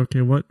I was like,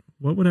 okay, what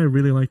would I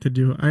really like to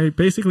do? I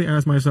basically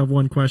asked myself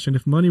one question: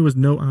 if money was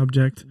no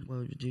object, What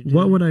would you do?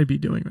 what would I be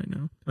doing right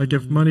now? Like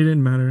if money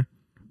didn't matter,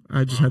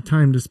 I just had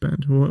time to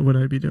spend, what would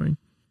I be doing?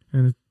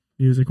 And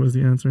music was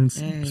the answer, and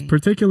Hey.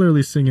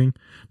 particularly singing.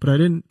 But I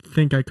didn't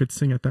think I could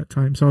sing at that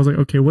time, so I was like,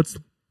 okay, what's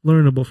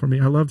learnable for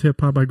me? I loved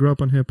hip hop. I grew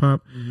up on hip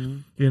hop,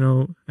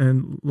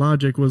 and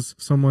Logic was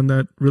someone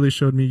that really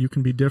showed me you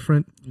can be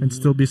different and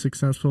still be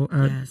successful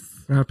at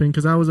Yes. rapping.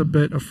 Because I was a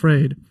bit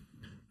afraid,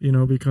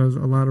 because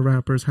a lot of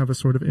rappers have a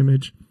sort of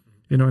image,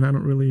 and I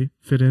don't really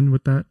fit in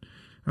with that.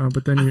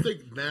 But then I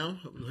think now,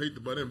 I hate to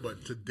butt in,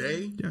 but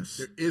today, Yes.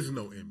 there is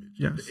no image.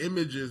 Yes. The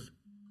image is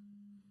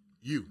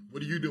you.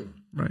 What are you doing?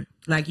 right.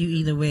 Like you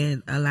either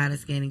wear a lot of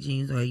skinny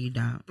jeans or you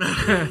don't.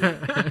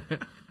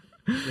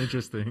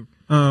 Interesting.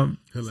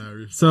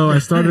 Hilarious. So I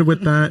started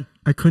with that.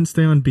 I couldn't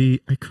stay on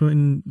beat. I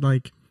couldn't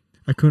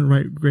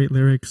write great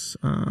lyrics.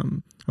 I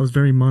was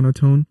very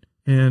monotone,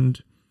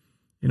 and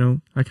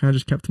I kind of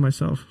just kept to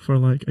myself for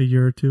like a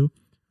year or two.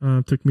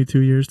 Took me 2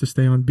 years to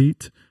stay on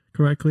beat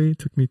correctly.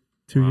 Took me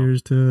 2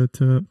 years to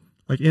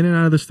like in and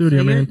out of the studio,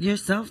 So man. you're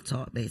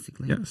self-taught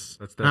basically. Yes,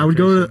 That's I would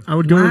go to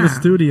the Wow.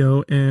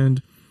 studio,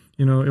 and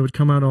it would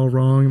come out all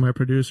wrong. And my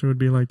producer would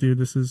be like, "Dude,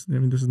 this is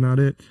not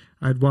it."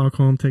 I'd walk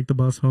home, take the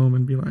bus home,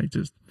 and be like,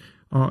 "It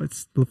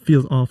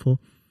feels awful,"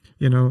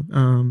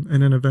 And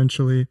then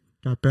eventually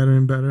got better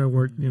and better. I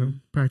worked,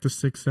 practiced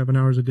 6-7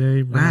 hours a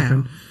day. Wow.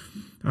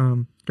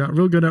 Rapping. Got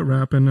real good at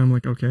rapping. I'm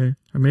like, okay.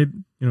 I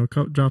made,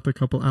 dropped a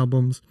couple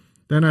albums.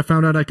 Then I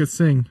found out I could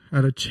sing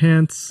at a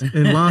chance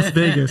in Las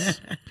Vegas.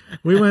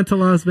 We went to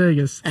Las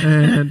Vegas,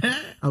 and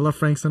I love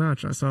Frank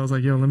Sinatra. So I was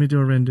like, yo, let me do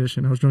a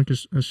rendition. I was drunk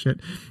as shit.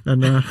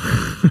 And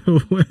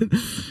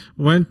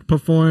went,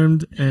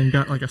 performed, and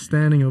got like a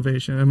standing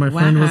ovation. And my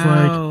friend was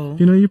Wow. like,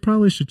 you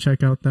probably should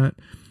check out that.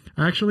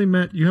 I actually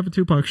met, you have a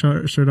Tupac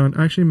shirt on.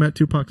 I actually met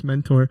Tupac's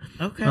mentor.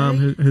 Okay.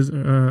 His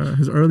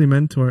early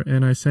mentor.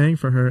 And I sang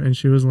for her, and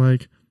she was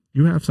like,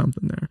 you have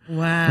something there.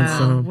 Wow.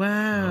 so-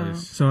 Wow.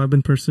 So I've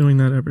been pursuing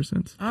that ever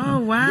since. Oh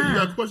You wow.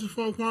 got questions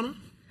for him, Quana?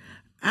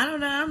 I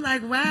don't know. I'm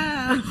like,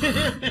 wow.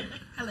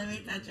 Let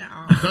me touch your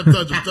arm.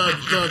 Touch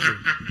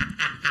him.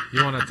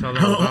 You want to tell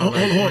them Hold about on.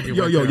 when you went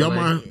to Y'all LA?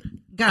 mind?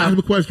 Ask him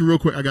a question real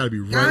quick. I gotta be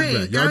Go right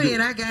ahead. back. Go Y'all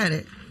ahead. I got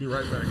it. be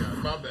right back, guys.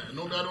 My bad.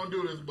 No, I don't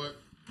do this, but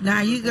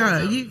Nah, you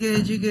go. You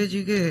good. You good.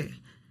 You good.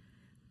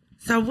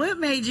 So what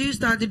made you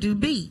start to do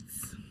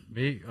beats?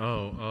 Me?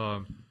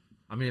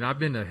 I've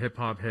been a hip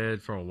hop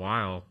head for a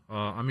while.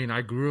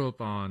 I grew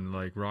up on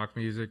like rock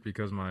music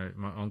because my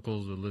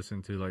uncles would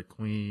listen to like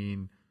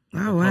Queen,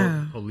 Oh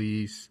wow.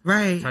 Police,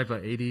 Right. type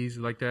of 80s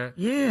like that.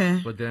 Yeah.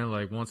 But then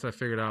like once I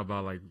figured out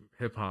about like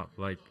hip hop,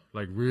 like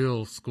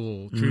real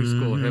school, true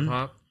school hip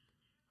hop,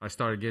 I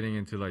started getting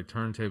into like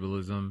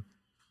turntablism,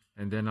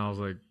 and then I was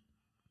like,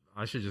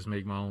 I should just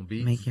make my own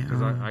beats Make your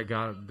because own. I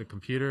got the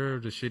computer,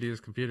 the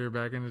shittiest computer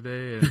back in the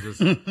day, and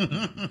just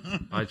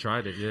I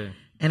tried it. Yeah,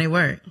 And it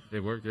worked. it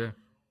worked. Yeah.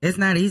 It's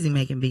not easy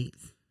making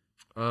beats.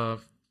 It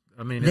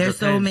There's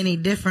so depends. many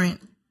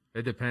different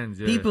It depends.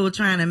 Yeah. People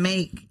trying to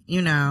make,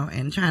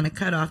 and trying to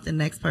cut off the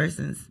next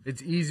person's.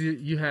 It's easier.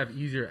 You have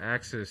easier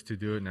access to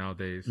do it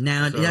nowadays.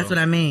 Now, that's what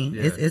I mean.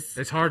 Yeah.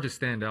 It's hard to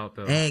stand out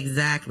though.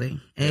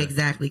 Exactly.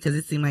 Because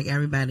it seems like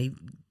everybody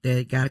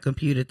that got a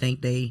computer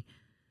think they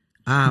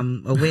a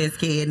whiz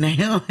kid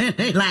now.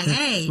 They like,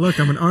 hey, look,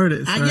 I'm an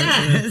artist. Right?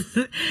 Yes.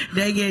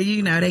 They get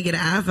they get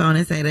an iPhone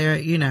and say they're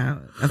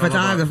a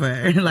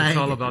photographer. It's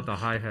all about the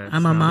hi-hats.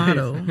 I'm a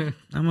model.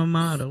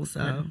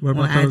 So what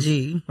about on those,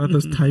 IG. what about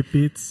those type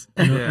beats?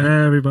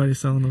 Everybody's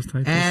selling those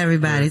type beats.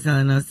 Everybody's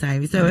selling those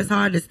type beats. So it's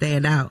hard to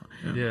stand out.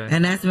 Yeah.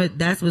 And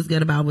that's what's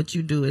good about what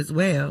you do as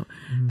well,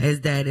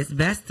 is that it's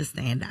best to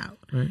stand out.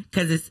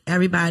 Because it's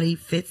everybody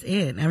fits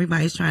in.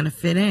 Everybody's trying to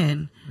fit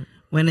in.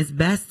 When it's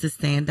best to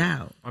stand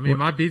out. I mean,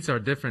 my beats are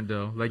different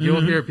though. Like you'll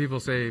hear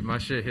people say my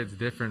shit hits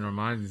different or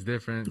mine is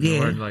different.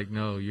 Yeah. Or like,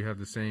 no, you have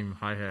the same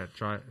hi-hat,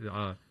 trap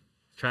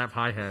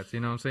hi-hats. You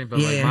know what I'm saying? But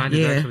like mine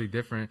is actually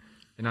different,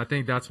 and I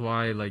think that's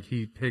why like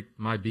he picked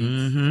my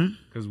beats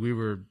because we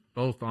were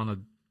both on a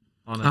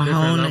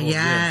different level.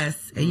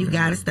 Yes, and you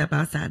got to step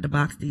outside the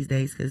box these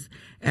days because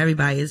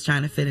everybody is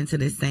trying to fit into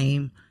the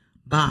same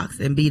box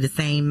and be the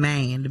same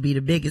man to be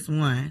the biggest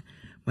one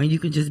when you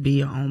can just be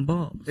your own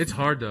boss. It's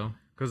hard though.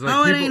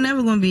 Like it ain't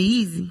never gonna be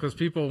easy. Because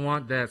people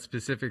want that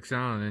specific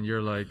sound, and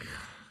you're like,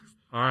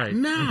 all right.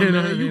 Nah, you know man,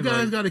 what I mean? you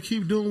guys got to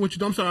keep doing what you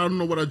do. I'm sorry, I don't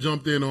know what I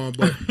jumped in on,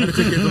 but I had to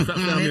take care of some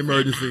family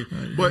emergency.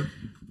 But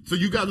so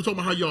you guys are talking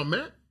about how y'all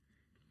met?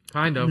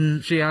 Kind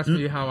of. She asked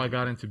me how I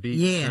got into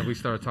beats, and we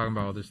started talking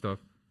about other stuff.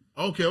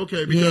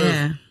 Okay.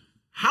 Because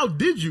how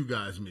did you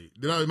guys meet?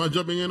 Am I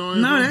jumping in on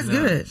it? No, that's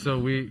good. So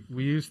we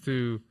used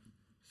to,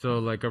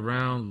 like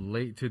around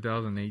late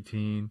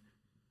 2018,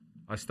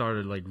 I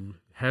started like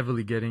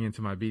heavily getting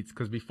into my beats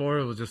because before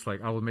it was just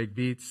like I would make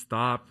beats,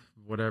 stop,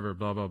 whatever,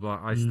 blah blah blah.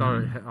 I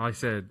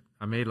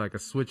made like a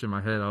switch in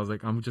my head. I was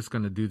like, I'm just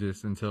gonna do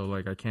this until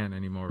like I can't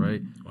anymore,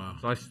 right? Wow.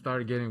 So I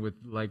started getting with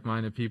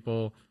like-minded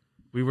people.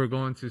 We were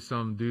going to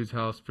some dude's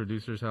house,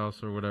 producer's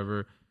house or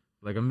whatever,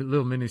 like a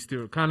little mini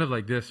studio, kind of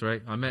like this,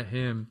 right? I met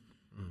him,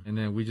 and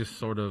then we just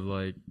sort of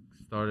like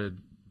started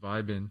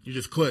vibing. You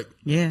just clicked.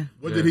 Yeah.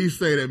 What did he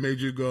say that made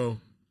you go,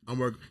 I'm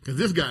working? Because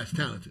this guy's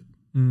talented.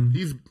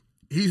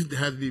 He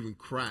hasn't even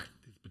cracked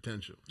his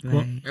potential.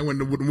 Right. And when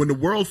the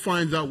world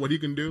finds out what he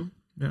can do,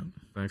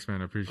 Thanks,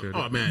 man. I appreciate it.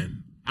 oh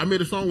man, I made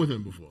a song with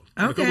him before.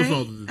 Okay. A couple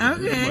songs with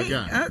him. He's my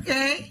guy.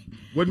 Okay.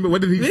 What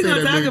did he say? We're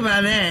gonna that talk made,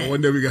 about that.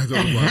 One day we got to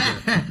talk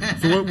about that.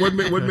 So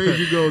what made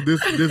you go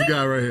this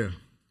guy right here?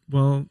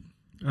 Well,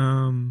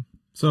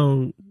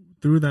 so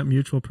through that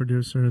mutual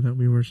producer that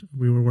we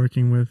were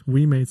working with,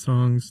 we made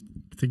songs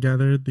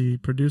together. The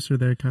producer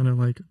there kind of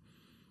like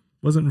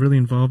wasn't really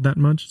involved that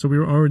much, so we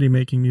were already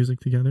making music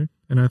together,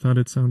 and I thought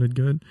it sounded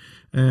good,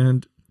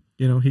 and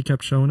he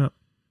kept showing up,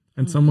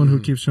 and someone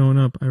who keeps showing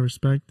up, I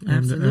respect.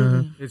 Absolutely.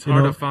 And, it's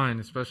hard to find,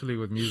 especially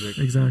with music.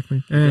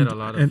 Exactly, You get a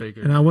lot of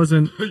fakers. and I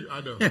wasn't,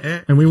 I know.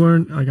 and we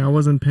weren't like I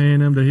wasn't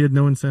paying him. He had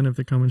no incentive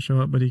to come and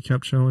show up, but he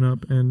kept showing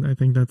up, and I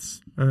think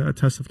that's a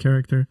test of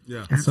character.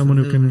 Yeah, and someone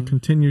who can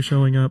continue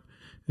showing up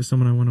is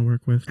someone I want to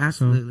work with.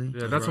 Absolutely.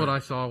 So, that's what I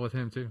saw with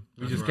him too.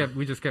 We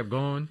just kept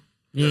going.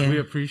 Yeah. We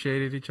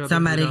appreciated each other.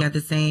 Somebody got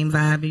the same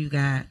vibe you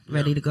got,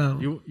 ready to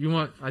go. You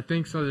want? I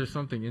think so. There's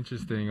something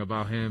interesting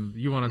about him.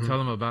 You want to tell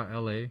him about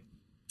L.A.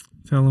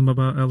 Tell him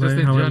about LA,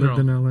 how I lived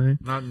in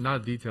LA.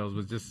 Not details,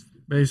 but just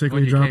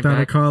basically dropped out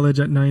of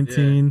college at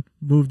 19,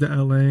 moved to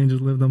LA, and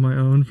just lived on my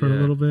own for a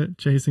little bit,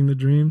 chasing the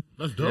dream.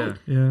 That's dope.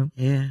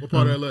 Yeah. What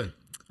part of LA?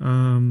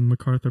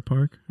 MacArthur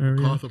Park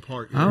area. MacArthur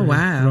Park. Oh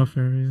wow. Rough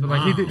area. So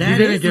like he That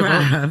didn't is give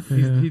rough. up.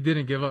 He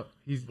didn't give up.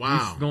 He's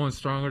going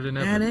stronger than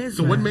ever. That is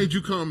So what rough. made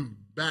you come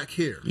back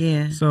here?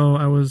 Yeah. So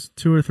I was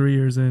 2 or 3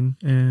 years in,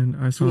 and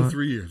I saw 2 or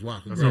 3 years.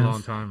 Wow, That's a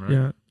long time,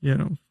 right?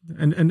 Yeah,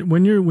 and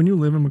when you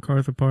live in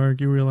MacArthur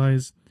Park, you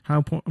realize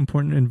how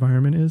important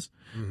environment is,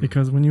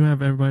 because when you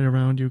have everybody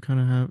around you, kind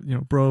of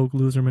have broke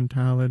loser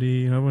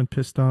mentality, everyone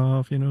pissed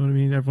off, you know what I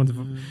mean?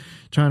 Everyone's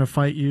trying to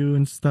fight you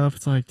and stuff.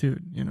 It's like,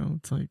 dude,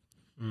 it's like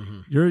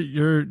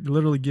you're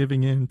literally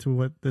giving in to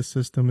what this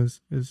system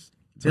is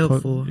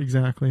built for.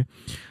 Exactly.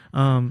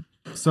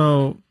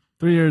 So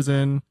 3 years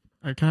in,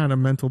 I kind of had a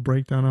mental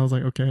breakdown. I was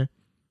like, okay,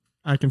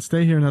 I can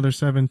stay here another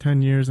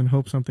 7-10 years and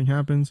hope something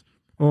happens,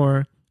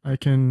 or I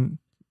can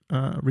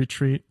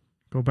retreat,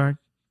 go back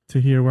to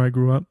here where I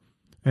grew up,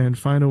 and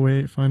find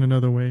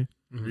another way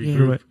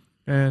through it.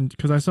 And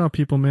because I saw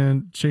people,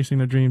 man,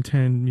 chasing a dream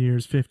 10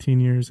 years, 15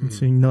 years, and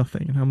seeing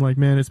nothing. And I'm like,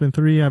 man, it's been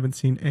 3, I haven't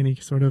seen any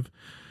sort of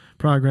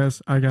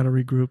progress. I got to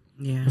regroup.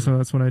 Yeah. So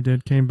that's what I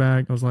did. Came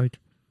back. I was like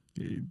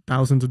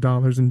thousands of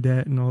dollars in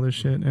debt and all this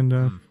shit.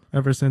 And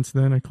ever since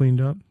then, I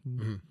cleaned up.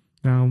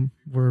 Now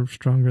we're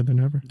stronger than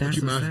ever. But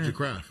you mastered your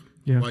craft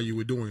while you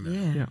were doing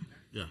that.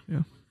 Yeah.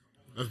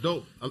 That's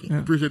dope. I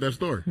appreciate that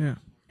story. Yeah.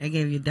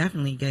 It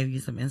definitely gave you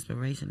some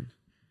inspiration.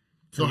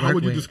 So how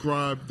would you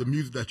describe the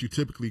music that you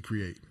typically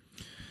create?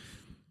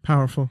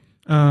 Powerful.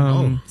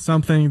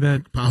 Something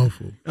that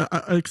powerful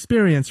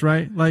experience,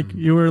 right? Like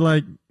you were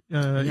like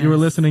you were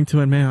listening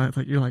to it, man,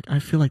 you're like, I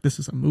feel like this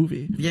is a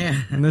movie.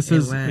 Yeah. And this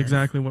is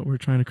exactly what we're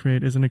trying to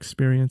create, is an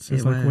experience.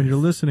 It's like when you're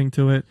listening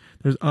to it,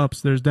 there's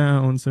ups, there's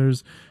downs,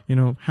 there's,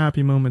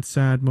 happy moments,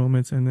 sad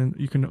moments, and then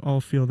you can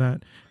all feel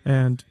that.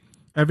 And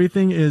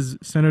everything is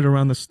centered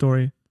around the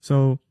story.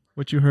 So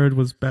what you heard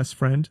was Best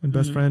Friend, and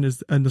Best Friend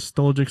is a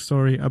nostalgic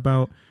story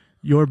about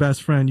your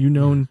best friend. You've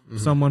known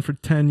someone for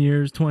 10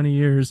 years, 20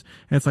 years,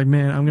 and it's like,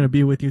 man, I'm going to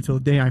be with you till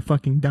the day I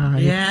fucking die.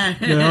 Yeah.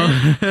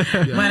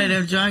 One of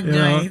them drunk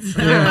joints.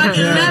 Yeah. I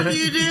fucking love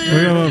you, dude.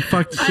 We're going to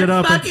fuck shit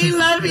up. I fucking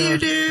love you,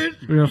 dude.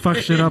 We're going to fuck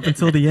shit up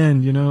until the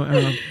end,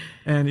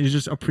 and you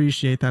just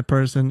appreciate that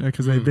person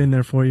because they've been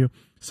there for you.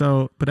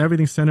 So, but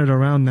everything's centered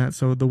around that.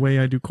 So the way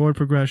I do chord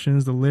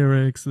progressions, the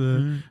lyrics,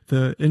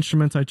 the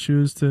instruments I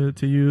choose to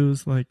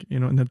use,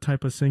 and the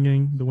type of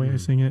singing, the way I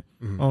sing it,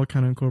 all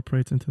kind of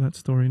incorporates into that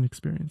story and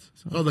experience.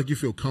 So sounds like you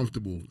feel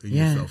comfortable in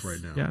yourself right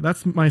now. Yeah,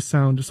 that's my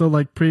sound.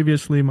 So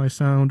previously my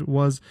sound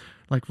was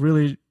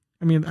really,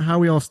 how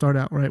we all start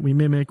out, right? We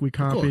mimic, we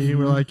copy.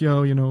 We're like,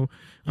 yo,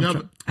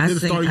 I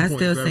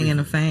still sing in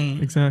the fan.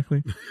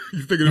 Exactly.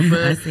 You sing in the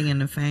fan? I sing in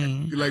the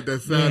fan. You like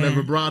that sound, that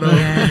vibrato?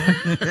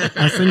 Yeah.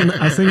 I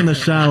sing in the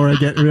shower. I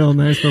get real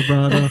nice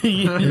vibrato.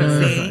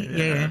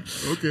 Yeah.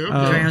 Okay.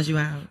 Drowns you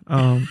out.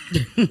 I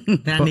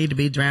need to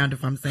be drowned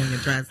if I'm singing,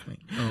 trust me.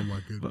 Oh my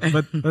goodness.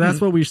 But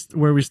that's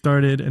where we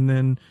started, and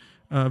then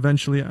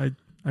eventually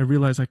I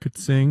realized I could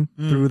sing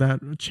through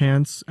that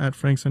chance at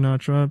Frank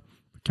Sinatra.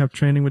 Kept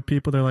training with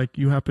people. They're like,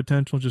 you have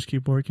potential, just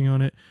keep working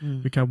on it.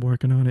 We kept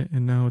working on it,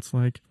 and now it's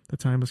like the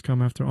time has come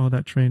after all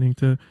that training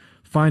to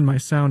find my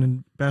sound.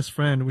 And Best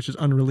Friend, which is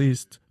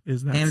unreleased,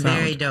 is that and sound.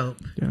 very dope.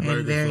 Yeah.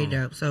 And very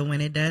dope. So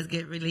when it does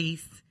get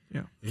released,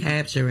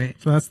 capture it.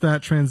 So that's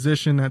that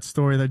transition, that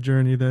story, that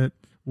journey that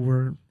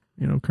we're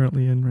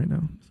currently in right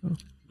now. So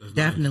That's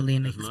definitely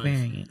nice. an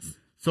experience. Nice.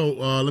 So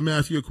let me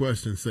ask you a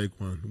question,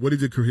 Saquon. What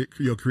is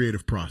your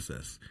creative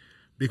process?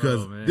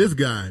 Because this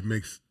guy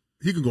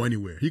he can go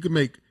anywhere. He can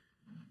make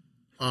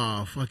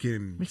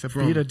makes a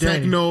from beat a day.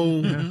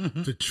 techno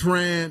to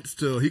trance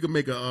to he can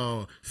make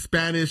a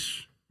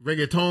Spanish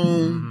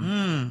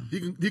reggaeton.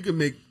 He can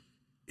make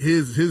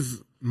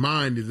his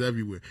mind is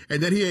everywhere.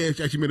 And then he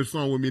actually made a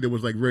song with me that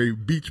was like very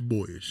Beach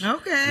Boyish.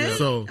 Okay.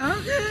 So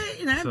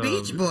Not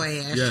Beach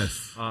Boy-ish.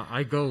 yes.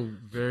 I go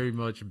very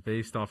much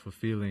based off of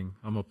feeling.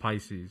 I'm a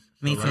Pisces.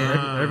 Me So,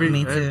 too.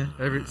 Me too.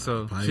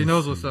 So Pisces. she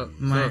knows what's up.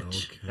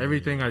 Much. So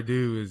everything I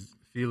do is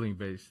feeling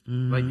based.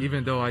 Like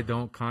even though I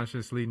don't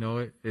consciously know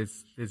it,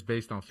 it's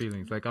based on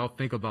feelings. Like I'll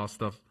think about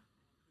stuff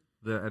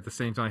at the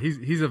same time.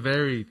 He's a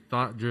very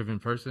thought driven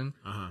person.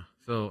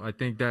 So I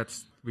think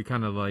we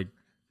kind of like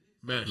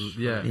Mesh.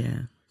 yeah.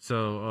 Yeah.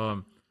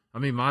 So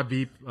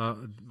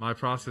my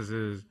process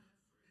is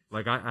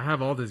like I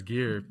have all this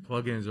gear,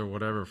 plugins or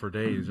whatever for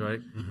days, right?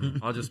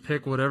 I'll just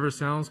pick whatever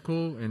sounds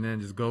cool and then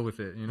just go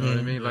with it. You know what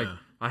I mean? Like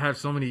I have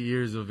so many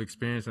years of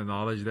experience and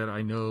knowledge that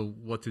I know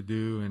what to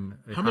do and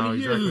How many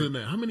years is it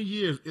now? How many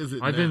years is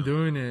it I've been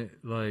doing it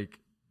like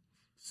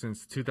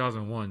since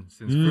 2001,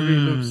 since Fruity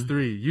Loops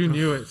 3. You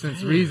knew it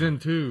since Reason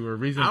 2 or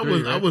Reason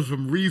 3. I was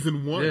from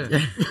Reason 1.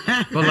 Yeah.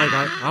 But like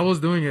I was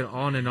doing it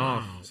on and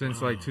off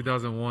since like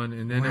 2001,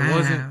 and then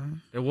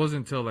it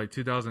wasn't until like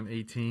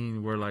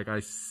 2018 where like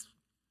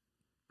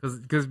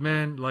because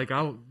man, like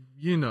I was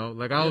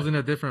in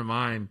a different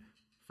mind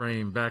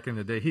frame back in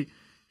the day.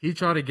 He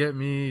tried to get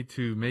me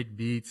to make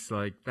beats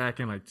like back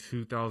in like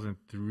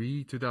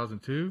 2003,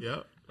 2002.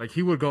 Yep. Like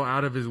he would go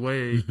out of his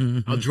way.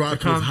 I'll drive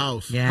to his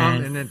house.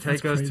 Yes. And then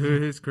take us to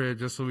his crib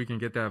just so we can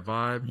get that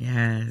vibe.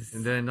 Yes.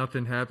 And then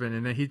nothing happened.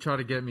 And then he tried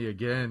to get me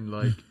again.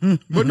 Like,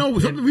 But no,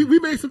 we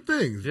made some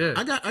things. Yeah.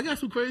 I got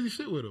some crazy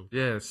shit with him.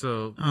 yeah.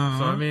 So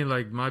I mean,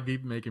 like my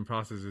beat making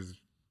process is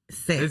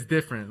Sick. it's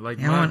different. Like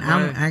my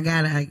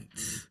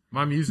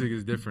music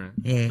is different.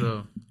 Yeah.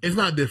 So It's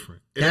not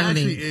different. It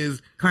Definitely actually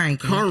is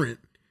cranking. current,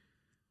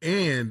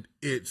 and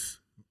it's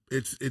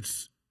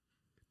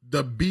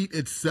the beat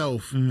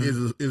itself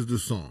is the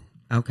song.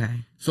 Okay.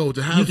 So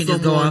to have You can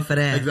just go off of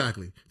that.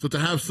 Exactly. So to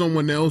have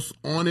someone else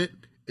on it,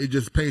 it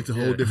just paints a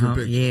whole different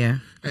picture. Yeah.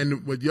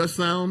 And with your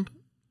sound,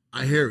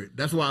 I hear it.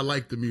 That's why I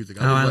like the music.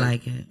 I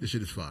like it. This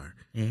shit is fire.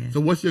 Yeah. So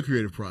what's your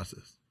creative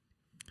process?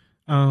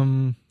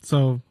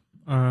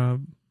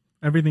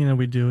 Everything that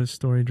we do is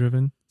story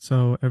driven.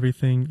 So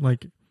everything,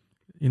 like,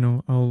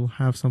 I'll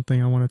have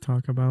something I want to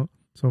talk about.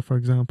 So for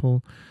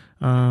example,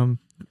 a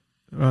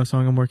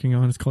song I'm working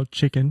on is called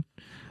Chicken.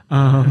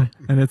 And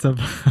it's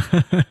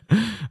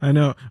I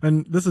know,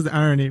 and this is the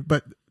irony,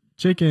 but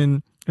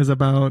Chicken is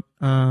about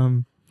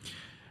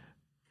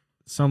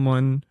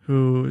someone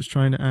who is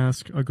trying to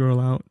ask a girl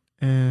out,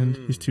 and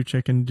he's too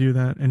chicken to do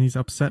that, and he's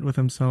upset with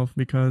himself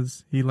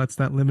because he lets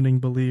that limiting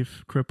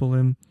belief cripple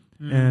him,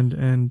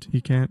 and he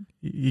doesn't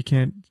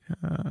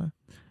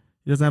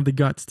have the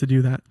guts to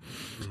do that.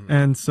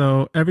 And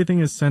so everything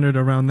is centered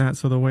around that.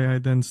 So the way I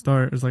then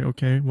start is like,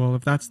 okay, well,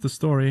 if that's the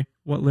story,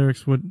 what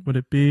lyrics would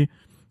it be?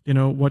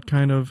 What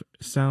kind of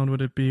sound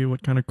would it be?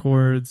 What kind of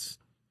chords?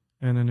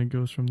 And then it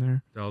goes from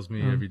there. that was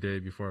me every day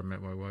before I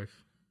met my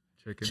wife.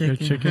 Chicken.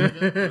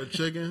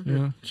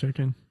 Yeah,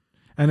 chicken.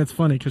 And it's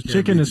funny because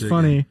chicken is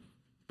funny,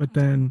 but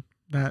then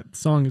that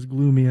song is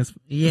gloomy as fuck.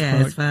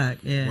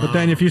 Yeah. But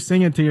then if you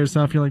sing it to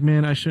yourself, you're like,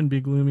 man, I shouldn't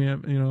be gloomy.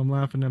 I'm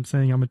laughing. I'm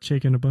saying I'm a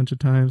chicken a bunch of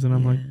times, and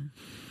I'm like,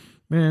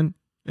 man.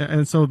 Yeah,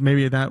 and so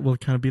maybe that will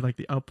kind of be like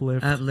the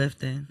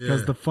uplifting.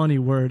 Because the funny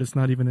word is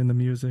not even in the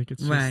music.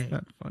 It's just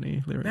that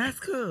funny lyric. That's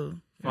cool.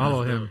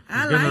 Follow him.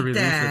 I like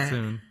that.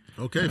 Soon.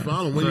 Okay,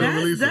 follow him. When you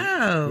release it?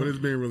 When it's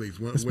being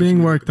released? It's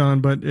being worked on,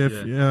 but if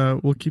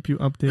we'll keep you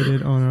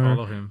updated on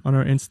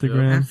our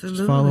Instagram. Absolutely.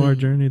 Just follow our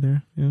journey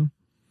there. Yeah.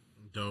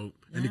 Dope.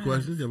 Any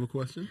questions? You have a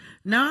question?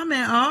 No, I'm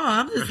at all.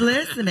 I'm just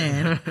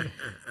listening.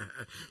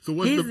 So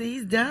what's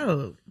he's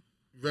dope.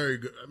 Very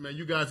good. Man,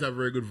 you guys have a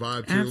very good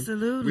vibe too.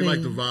 Absolutely. We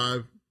like the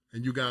vibe,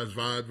 and you guys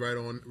vibe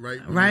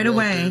right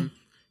away.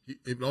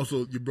 And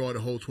also, you brought a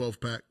whole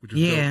 12-pack, which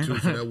is dope too.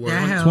 So that works.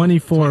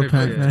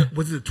 24-pack. Yeah.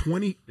 Was it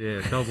 20?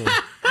 Yeah, double.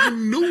 I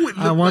knew it.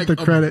 I want like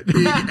the credit.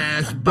 Big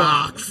ass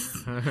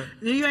box.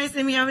 You ain't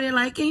seen me over there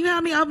like, can you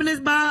help me open this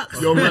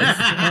box? Yo, right.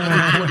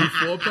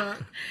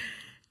 24-pack.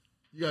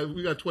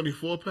 We got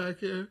 24-pack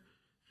here.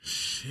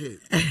 Shit.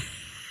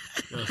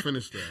 Gotta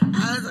finish that.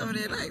 I was over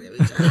there like, let me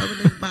try to open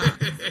this box.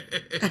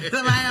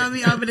 Somebody help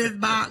me open this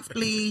box,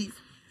 please.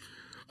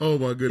 Oh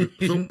my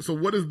goodness! So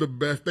what is the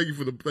best? Thank you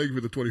for the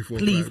 24.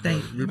 Please,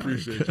 thank you. We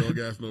appreciate y'all.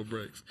 Gas, no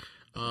breaks.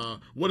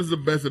 What is the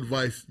best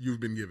advice you've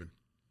been given?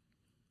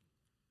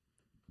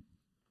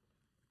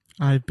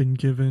 I've been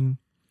given.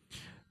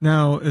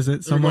 Now, is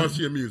it in regards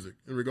to your music?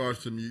 In regards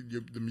to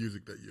the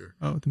music that you're.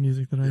 Oh, the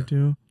music that I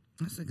do.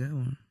 That's a good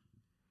one.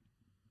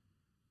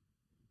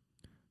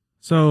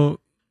 So,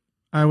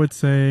 I would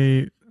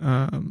say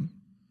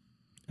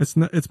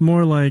it's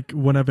more like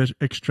what I've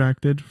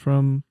extracted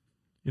from.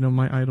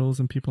 My idols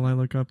and people I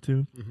look up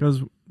to,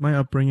 because my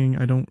upbringing,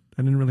 I didn't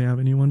really have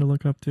anyone to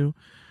look up to.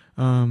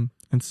 And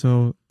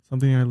so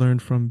something I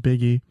learned from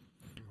Biggie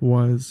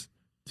was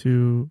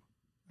to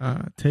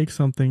take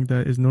something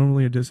that is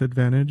normally a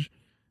disadvantage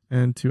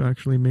and to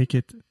actually make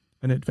it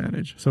an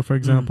advantage. So for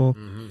example,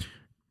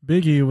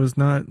 Biggie was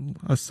not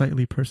a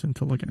sightly person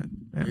to look at.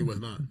 Man, he was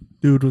not.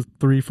 Dude was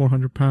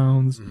 300-400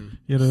 pounds.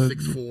 He had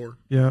 6'4".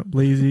 Yeah,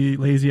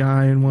 lazy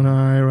eye in one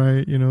eye,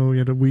 right? He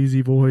had a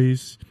wheezy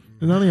voice.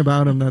 There's nothing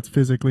about him that's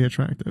physically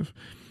attractive.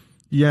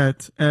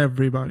 Yet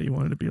everybody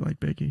wanted to be like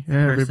Biggie.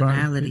 Everybody.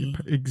 Personality.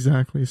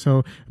 Exactly.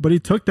 So, but he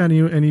took that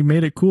and he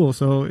made it cool.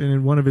 So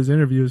in one of his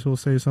interviews, he'll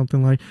say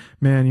something like,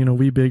 man,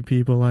 we big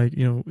people, like,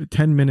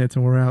 10 minutes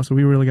and we're out. So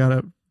we really got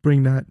to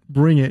bring it,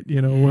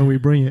 when we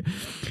bring it.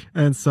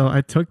 And so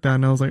I took that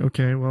and I was like,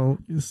 okay, well,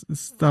 this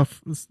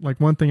stuff, like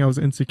one thing I was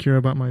insecure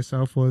about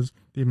myself was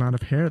the amount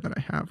of hair that I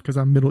have because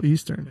I'm Middle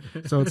Eastern.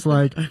 So it's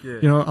like,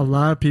 a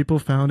lot of people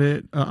found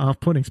it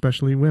off-putting,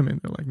 especially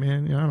women. They're like,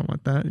 man, I don't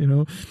want that,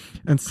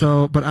 And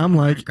so, but I'm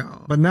like,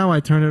 but now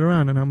I turn it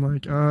around and I'm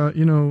like,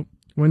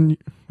 when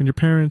your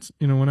parents,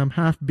 when I'm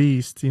half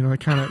beast,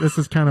 this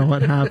is kind of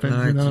what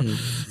happens,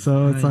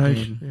 So it's like,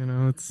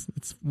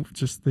 it's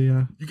just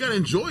the. You gotta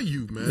enjoy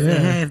you, man. Yeah,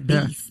 half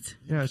beast.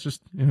 Yeah, it's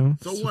just,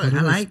 So what?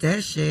 I like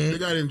that shit. You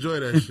gotta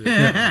enjoy that shit.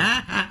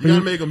 You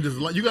gotta make them just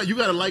like you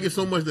gotta like it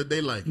so much that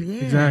they like it.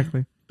 Yeah.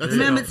 Exactly.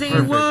 Remember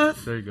Teen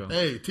Wolf? There you go.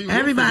 Hey, Teen Wolf.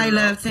 Everybody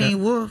loved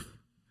Teen Wolf.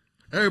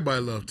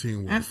 Everybody loved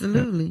Teen Wolf.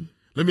 Absolutely.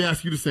 Let me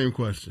ask you the same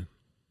question.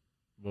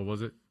 What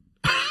was it?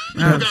 You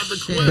got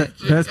the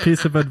question. Best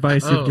piece of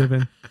advice you've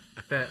given.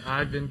 That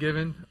I've been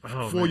given?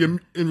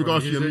 In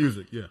regards to your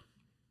music, yeah.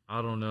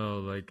 I don't know.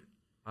 Like,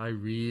 I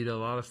read a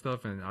lot of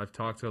stuff and I've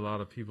talked to a lot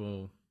of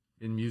people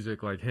in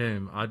music like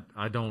him.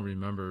 I don't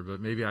remember, but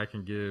maybe I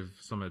can give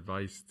some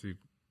advice to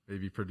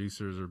maybe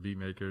producers or beat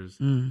makers.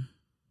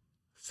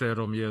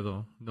 Cero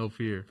miedo, no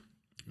fear.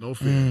 No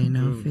fear. Hey,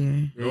 no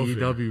fear.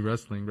 AEW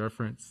wrestling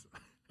reference.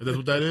 That's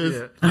what that is?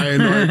 Yeah. I ain't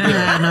no idea.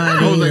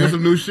 I was like, it's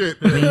some new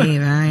shit. Me,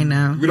 I ain't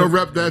know. We don't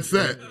rep that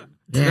set.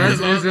 Yeah.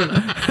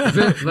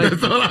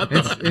 That's all I thought.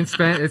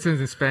 It's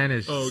in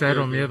Spanish. Oh, okay,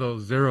 Cero okay.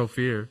 miedo, zero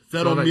fear.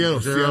 Cero miedo.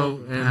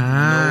 Zero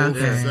and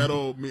okay.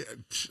 Cero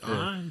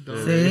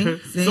miedo.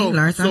 See,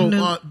 learn something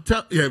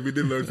new. We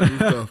did learn some new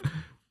stuff.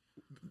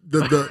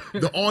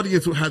 The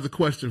audience has a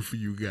question for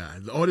you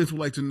guys. The audience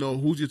would like to know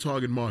who's your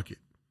target market.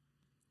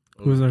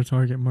 Who's our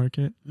target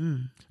market?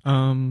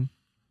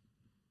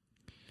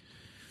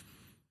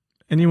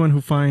 Anyone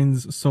who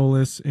finds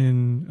solace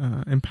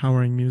in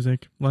empowering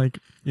music, like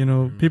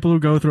people who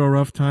go through a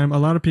rough time. A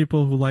lot of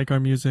people who like our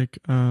music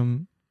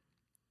tend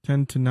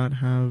to not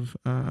have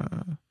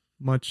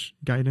much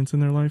guidance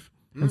in their life,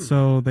 and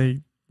so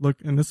they look.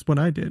 And this is what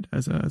I did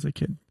as a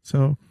kid.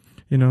 So,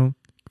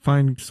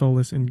 find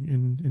solace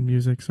in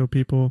music. So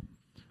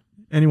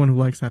anyone who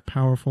likes that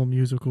powerful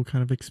musical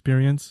kind of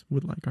experience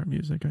would like our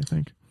music, I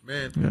think.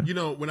 Man,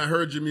 when I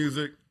heard your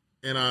music.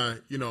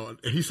 And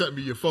he sent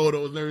me your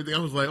photos and everything. I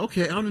was like,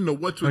 okay, I don't know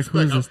what to expect. Who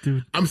is this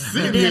dude? I'm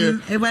sitting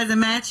here. It wasn't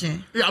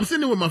matching. Yeah, I'm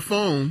sitting there with my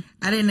phone.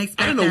 I didn't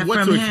expect I didn't know that what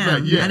from to him.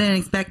 expect. Yeah. I didn't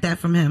expect that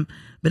from him,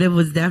 but it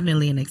was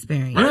definitely an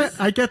experience.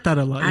 I get that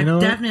a lot. I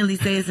definitely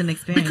say it's an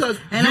experience, Because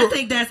and I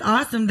think that's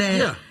awesome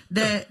that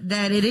Yeah.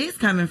 that it is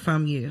coming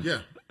from you. Yeah.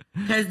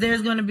 Because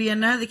there's going to be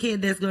another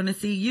kid that's going to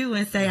see you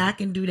and say, I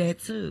can do that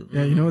too.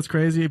 Yeah, you know what's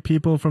crazy?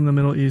 People from the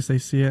Middle East, they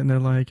see it and they're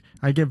like,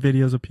 I get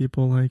videos of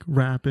people like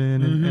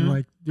rapping and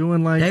like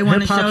doing like they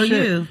want to show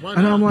shit. you.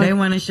 And I'm like, they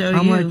want to show you.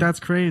 I'm like,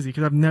 that's crazy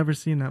because I've never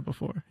seen that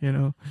before, you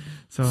know?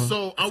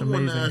 So I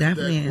want to ask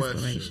Definitely that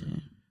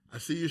question. I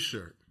see your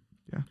shirt.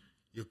 Yeah.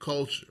 Your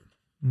culture.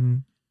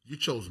 You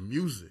chose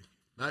music,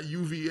 not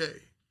UVA.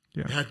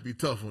 Yeah. It had to be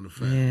tough on the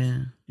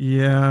fans.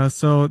 Yeah.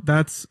 So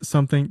that's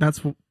something,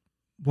 that's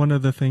one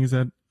of the things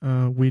that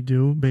we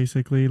do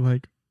basically.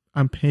 Like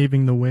I'm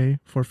paving the way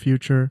for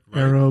future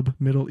Arab,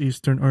 Middle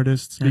Eastern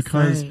artists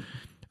because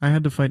I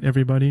had to fight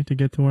everybody to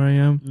get to where I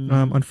am.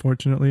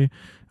 Unfortunately,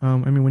 I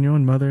mean, when your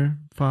own mother,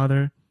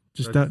 father,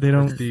 just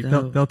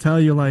they'll tell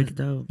you like,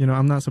 you know,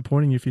 I'm not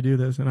supporting you if you do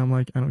this, and I'm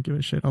like, I don't give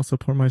a shit. I'll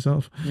support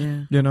myself.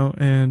 Yeah. You know,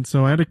 and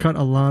so I had to cut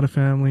a lot of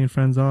family and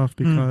friends off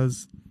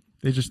because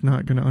they're just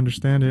not going to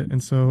understand it.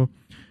 And so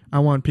I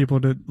want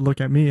people to look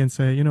at me and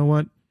say, you know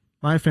what,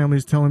 my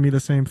family's telling me the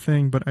same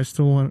thing, but I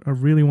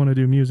really want to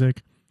do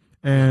music,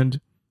 and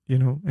you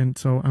know, and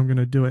so I'm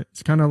gonna do it.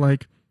 It's kind of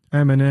like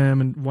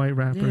Eminem and white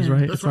rappers,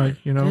 right? It's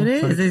like, you know,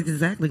 it's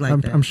exactly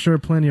like that. I'm sure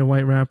plenty of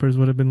white rappers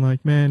would have been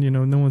like, man, you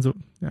know,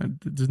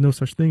 there's no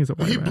such thing as a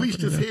white rapper. He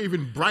bleached his hair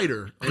even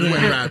brighter and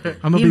went rapping.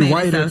 I'm gonna be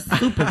whiter.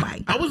 Super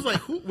white. I was like,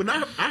 when I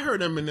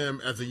heard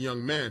Eminem as a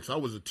young man, so I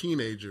was a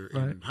teenager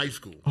in high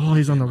school. Oh,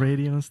 he's on the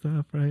radio and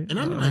stuff, right? And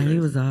I'm like, he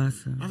was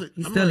awesome.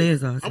 He still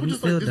is awesome. I was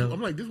just like,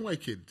 I'm like, this white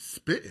kid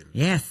spitting.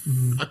 Yes.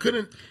 I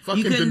couldn't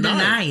fucking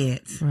deny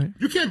it. Right.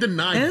 You can't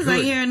deny it. It was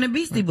like hearing the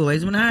Beastie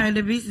Boys. When I heard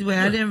the Beastie Boys,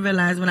 I didn't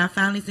realize when I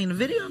finally seen the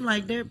video, I'm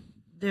like, they're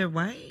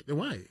white. They're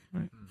white.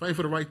 Right.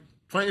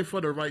 Fighting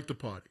for the right to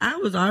party. I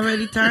was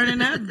already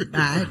turning up.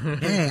 I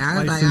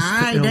was like,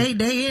 all right,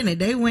 they in it.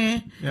 They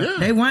win. Yeah.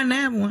 They won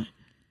that one.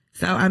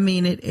 So, I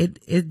mean,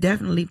 it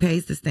definitely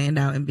pays to stand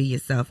out and be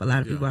yourself. A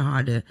lot of people are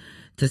hard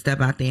to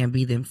step out there and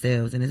be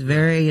themselves. And it's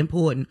very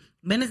important.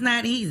 But it's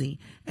not easy.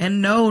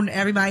 And no,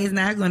 everybody is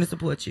not going to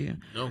support you.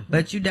 No.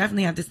 But you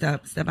definitely have to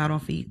step out on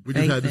faith. We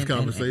just had this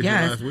conversation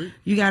last week.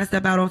 You got to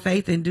step out on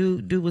faith and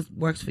do what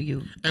works for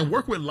you. And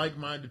work with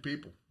like-minded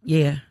people.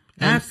 Yeah.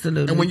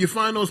 Absolutely. And when you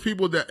find those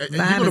people that you're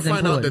going to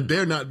find out that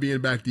they're not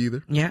being backed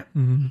either. Yeah.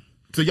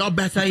 So y'all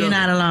back each other. So you're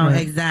not alone.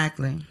 Right.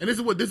 Exactly. And this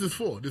is what this is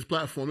for. This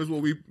platform. This is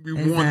what we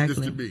want this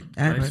to be.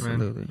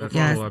 Absolutely. Thanks,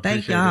 yes.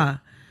 Thank y'all.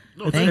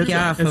 No, thank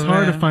y'all. It's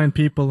hard to find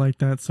people like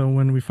that. So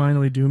when we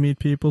finally do meet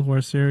people who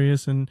are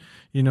serious and,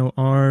 you know,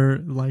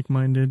 are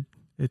like-minded,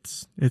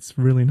 it's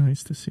really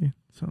nice to see.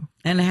 So.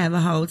 And to have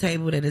a whole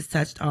table that has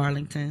touched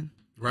Arlington.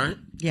 Right?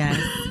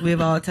 Yes, we've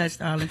all touched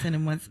Arlington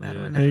in one spot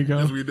or another. There you go.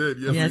 Yes, we did.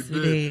 Yes,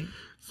 we did.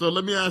 So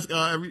let me ask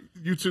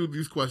you two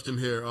these questions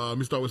here. Let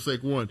me start with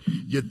Sake one.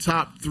 Your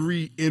top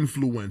 3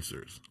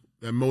 influencers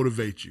that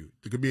motivate you.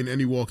 It could be in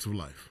any walks of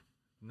life.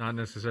 Not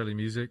necessarily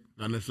music.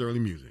 Not necessarily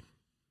music.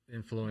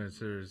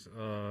 Influencers.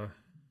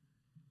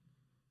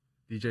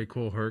 DJ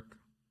Kool Herc.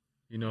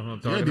 You know who I'm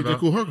talking about? Yeah, DJ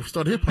Kool Herc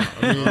started hip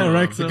hop. I mean,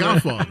 Rex, the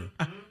Godfather.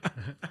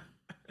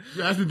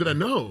 You asked me, did I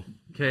know?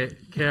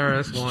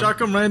 KRS-One. Struck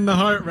him right in the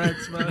heart,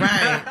 Rex, man.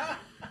 Right.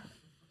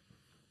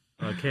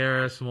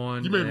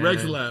 KRS-One. You made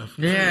Rex laugh.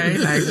 Yeah,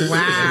 he's like,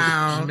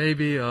 wow.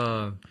 Maybe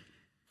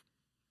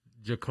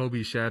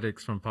Jacoby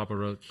Shaddix from Papa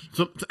Roach.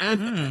 So,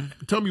 and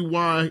tell me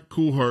why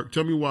Kool Herc.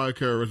 Tell me why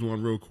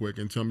KRS-One real quick,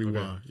 and tell me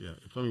why. Yeah,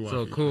 tell me why.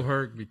 So Kool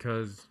Herc,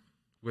 because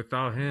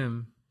without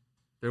him,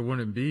 there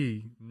wouldn't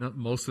be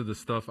most of the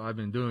stuff I've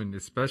been doing,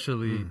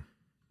 especially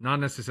not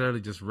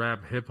necessarily just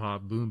rap, hip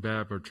hop, boom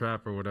bap, or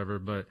trap or whatever,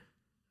 but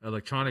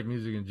electronic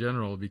music in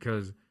general.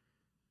 Because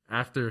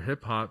after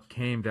hip hop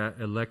came that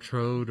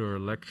electrode or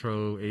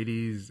electro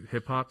 80s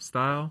hip hop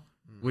style,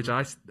 which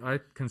I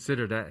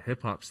consider that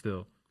hip hop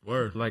still.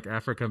 Word. Like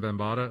Africa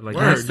Bambaataa. Like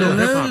Word. that's still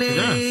hip hop.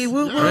 Yes.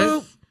 Whoop, right?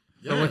 whoop.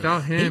 So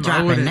without him, he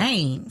dropping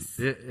names.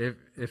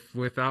 If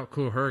without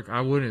Kool Herc,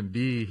 I wouldn't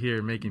be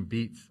here making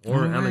beats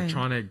or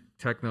electronic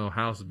techno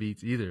house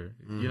beats either.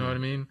 You know what I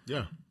mean?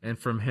 Yeah. And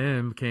from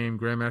him came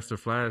Grandmaster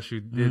Flash, who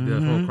did the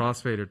whole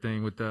crossfader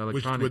thing with the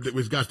electronics.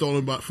 Which got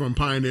stolen from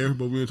Pioneer,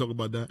 but we didn't talk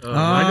about that.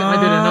 I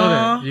didn't know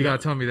that. You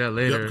gotta tell me that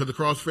later. Yep, because the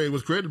crossfade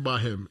was created by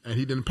him, and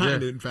he didn't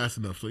patent it fast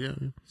enough. So yeah.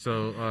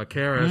 So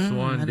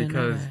KRS-One,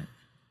 because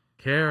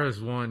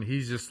KRS-One,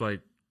 he's just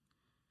like,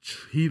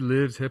 he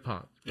lives hip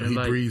hop. And he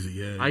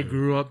breezy, I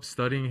grew up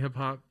studying hip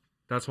hop.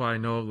 That's why I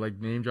know like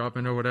name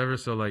dropping or whatever.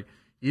 So like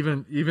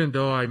even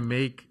though I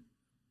make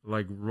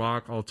like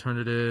rock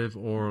alternative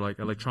or like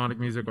electronic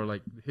music or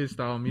like his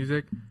style of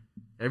music,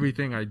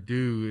 everything I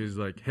do is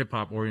like hip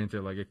hop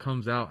oriented. Like it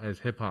comes out as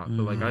hip hop,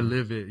 but like I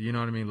live it. You know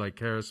what I mean? Like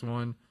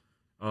KRS-One,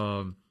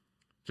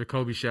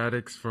 Jacoby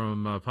Shaddix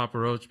from Papa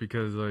Roach,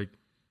 because like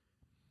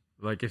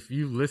if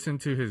you listen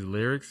to his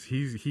lyrics,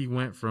 he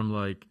went from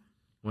like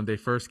when they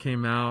first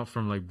came out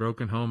from like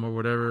broken home or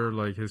whatever,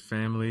 like his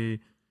family,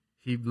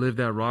 he lived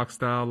that rock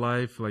style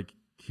life. Like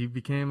he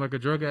became like a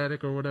drug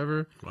addict or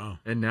whatever. Wow.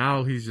 And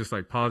now he's just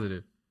like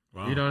positive.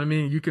 Wow. You know what I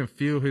mean? You can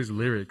feel his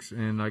lyrics.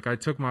 And like I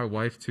took my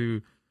wife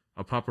to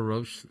a Papa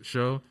Roach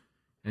show,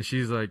 and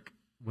she's like,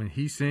 when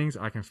he sings,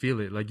 I can feel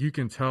it. Like you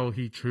can tell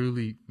he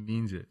truly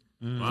means it.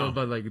 Wow. So,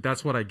 but like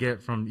that's what I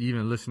get from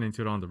even listening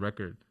to it on the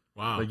record.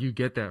 Wow. Like you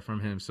get that from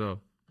him. So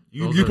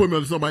you put me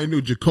on somebody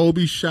new,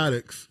 Jacoby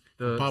Shaddix,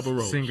 the Papa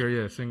Roach. singer.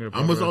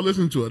 I'm gonna start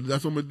listening to it.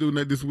 That's what I'm gonna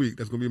do this week.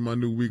 That's gonna be my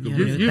new week.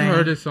 You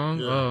heard his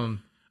song,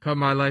 "Cut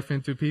My Life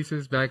Into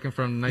Pieces" back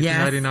from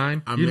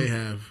 1999. I may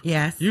have.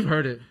 Yes, you've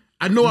heard it.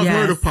 I know I've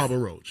heard of Papa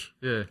Roach.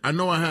 Yeah, I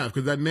know I have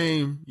because that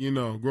name,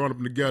 growing up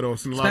in the ghetto, I've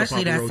seen a lot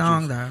especially of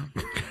Papa that Roaches. song though.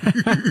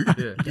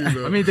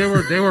 Yeah. I mean,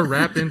 they were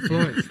rap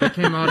influenced. They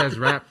came out as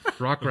rock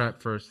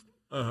rap first.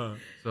 So,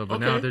 but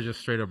now they're just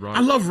straight up rock.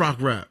 I love rock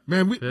rap,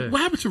 man.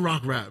 What happened to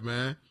rock rap,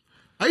 man?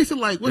 I used to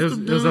like.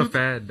 It was a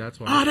fad. That's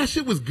why. Oh, that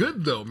shit was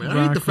good though, man.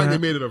 I hate the fact they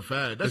made it a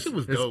fad. That shit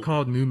was dope. It's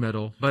called new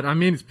metal, but I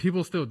mean,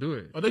 people still do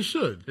it. Oh, they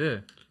should.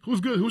 Yeah.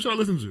 Who's good? Who should I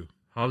listen to?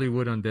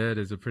 Hollywood Undead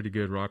is a pretty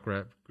good rock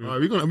rap group. All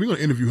right, we're gonna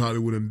interview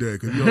Hollywood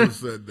Undead because you always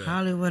said that.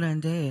 Hollywood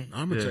Undead.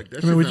 I'm gonna check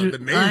that shit out. The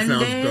name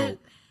sounds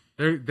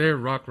dope. They're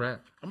rock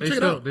rap.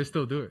 They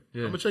still do it.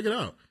 Yeah. I'm gonna check it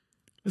out.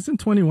 Isn't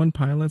 21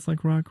 Pilots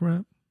like rock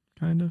rap?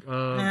 Kind of. I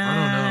don't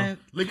know.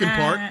 Linkin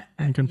Park.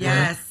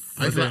 Yes.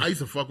 I used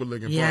to fuck with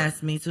Linkin Park.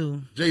 Yes, me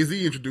too.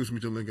 Jay-Z introduced me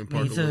to Linkin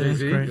Park. Me too.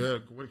 Yeah,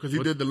 because he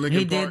did the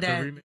Linkin Park. He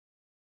did that.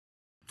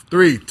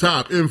 3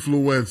 top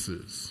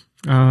influences.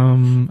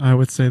 I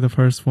would say the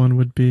first one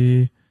would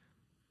be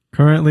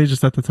currently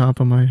just at the top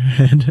of my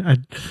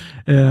head.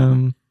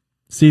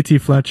 C.T.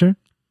 Fletcher.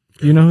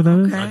 Do you know who that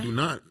is? I do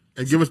not.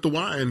 And give us the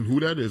why and who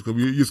that is,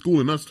 because you're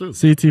schooling us too.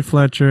 C.T.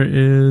 Fletcher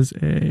is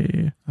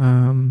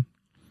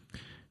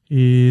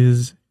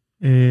he's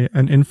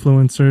an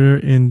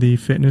influencer in the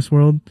fitness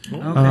world.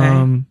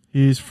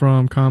 He's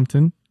from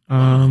Compton.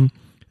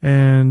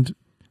 And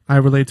I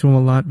relate to him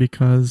a lot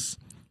because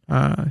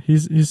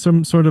he's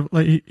some sort of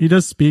like he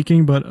does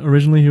speaking, but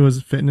originally he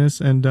was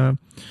fitness, and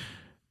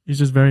he's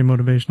just very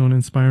motivational and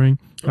inspiring.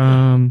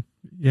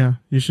 Yeah,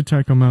 you should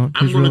check him out.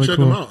 I'm going to check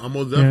him out. I'm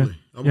most definitely.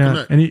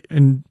 Yeah,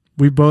 and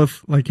we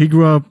both he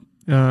grew up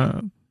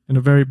in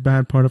a very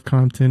bad part of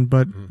Compton,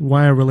 but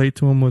why I relate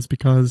to him was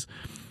because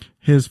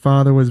his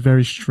father was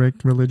very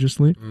strict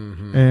religiously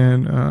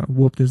and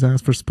whooped his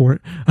ass for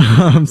sport.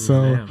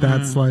 So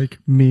that's like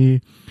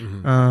me,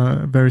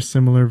 very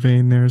similar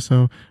vein there.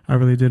 So I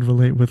really did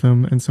relate with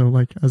him. And so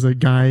like as a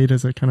guide,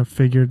 as a kind of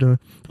figure to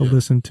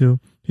listen to,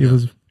 he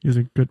was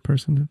a good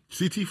person.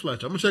 C.T.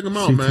 Fletcher. I'm going to check him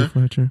out, man. C.T.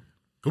 Fletcher.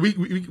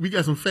 We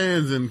got some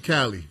fans in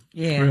Cali.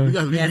 Yeah. Really? We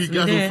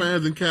got some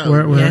fans in Cali.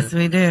 Where? Yes,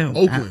 we do.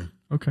 Oakland.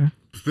 Okay.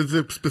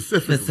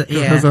 Specifically.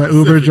 Was that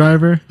Uber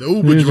driver? The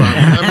Uber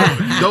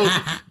driver.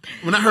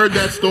 When I heard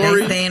that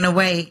story. Staying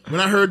away. When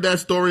I heard that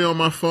story on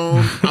my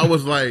phone, I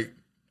was like,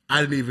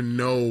 I didn't even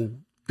know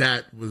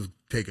that was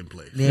taking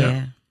place.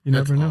 Yeah. You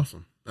never know.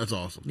 Awesome. That's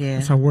awesome. Yeah.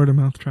 That's how word of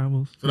mouth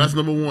travels. So that's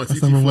number 1, C.T.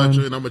 number Fletcher,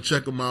 1. and I'm going to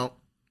check him out.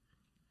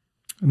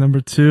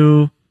 Number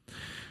 2,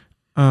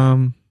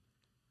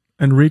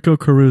 Enrico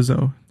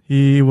Caruso.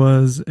 He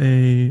was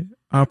a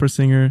opera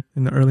singer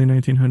in the early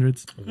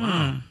 1900s.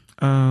 Wow.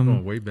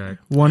 Going way back.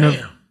 Probably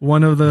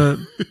one of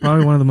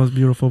the most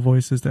beautiful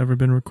voices to ever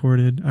been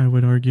recorded, I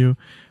would argue.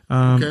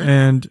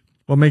 And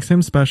what makes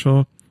him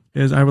special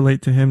is I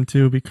relate to him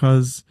too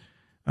because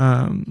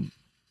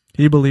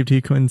he believed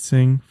he couldn't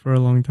sing for a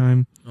long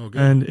time.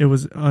 And it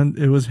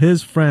was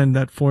his friend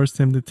that forced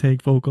him to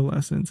take vocal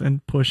lessons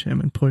and push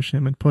him and push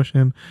him and push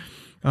him.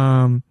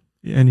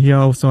 And he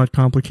also had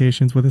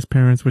complications with his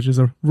parents, which is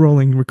a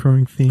rolling,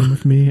 recurring theme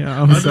with me.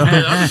 I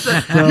understand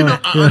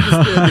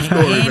the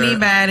story,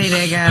 anybody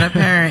that got a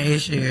parent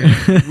issue.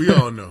 We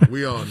all know,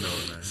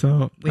 man.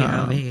 So we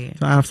over here.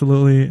 So I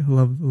absolutely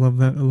love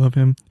that. I love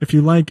him. If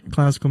you like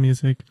classical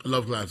music, I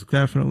love classical.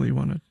 Definitely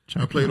want to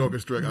check. I played him out.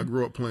 orchestra. I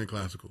grew up playing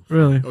classical.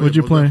 Really? What'd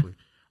you play?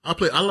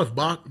 Definitely. I love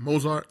Bach,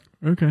 Mozart.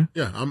 Okay.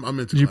 Yeah, I'm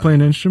into. Did you play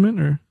an instrument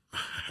or?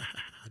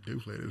 I do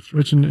play an instrument.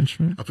 Which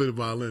instrument? I play the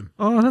violin.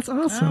 Oh, that's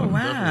awesome. Oh,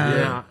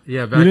 wow.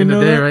 Yeah. Back in the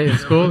day, right in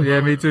school. Yeah,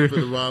 me too. I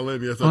play the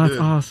violin. Yes, I did.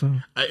 That's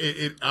awesome.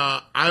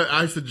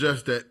 I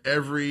suggest that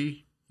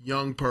every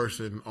young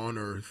person on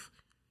earth,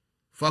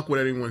 fuck what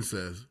anyone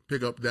says,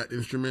 pick up that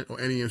instrument or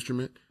any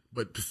instrument,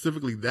 but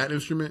specifically that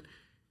instrument.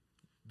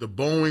 The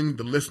bowing,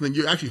 the listening,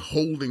 you're actually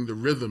holding the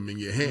rhythm in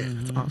your hand.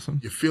 That's awesome.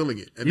 You're feeling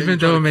it. And even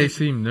though it may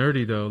seem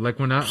nerdy, though. Like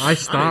when I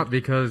stopped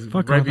because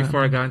right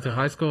before I got into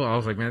high school, I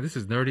was like, man, this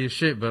is nerdy as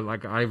shit, but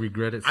like I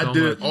regret it so much. I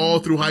did it all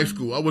through high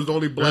school. I was the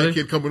only black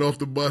kid coming off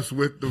the bus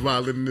with the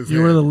violin in his hand.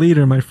 You were the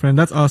leader, my friend.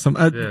 That's awesome.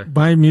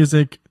 By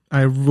music,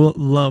 I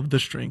love the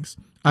strings.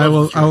 I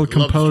will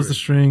compose the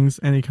strings,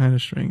 any kind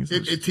of strings.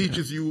 It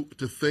teaches you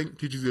to think,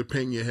 teaches you to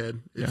paint in your head.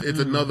 It's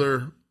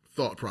another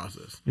thought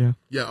process. Yeah.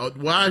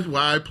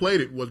 Why I played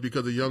it was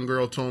because a young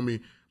girl told me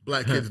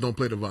black kids don't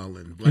play the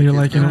violin. And you're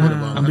like,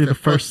 I'll be the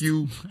first. Fuck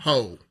you,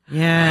 hoe.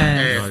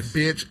 Yeah. Ass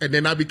bitch. And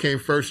then I became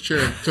first chair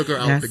and took her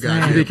out the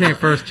guy. You became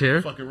first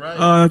chair? Fucking right.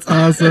 Oh, that's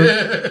awesome.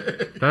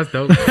 That's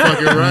dope.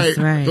 Fucking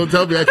right. Don't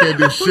tell me I can't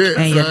do shit.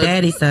 And your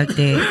daddy sucked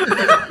it.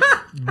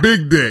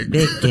 Big dick.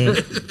 Big dick.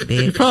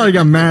 You Bitch. probably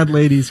got mad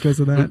ladies because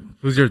of that.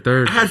 Who's your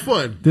third? I had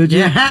fun. Did you?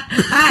 Yeah,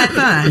 I had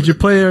fun. Did you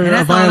play And a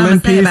that's all I'm violin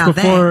gonna say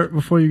piece about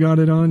before you got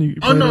it on? You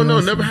Oh, no, played it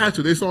on never had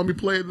to. They saw me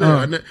play it there.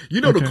 Oh, The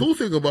okay. cool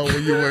thing about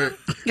when you were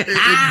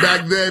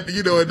back then,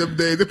 in them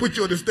days, they put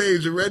you on the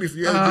stage already, so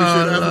you had to do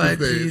shit after Lord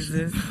the stage.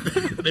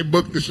 Jesus. They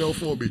booked the show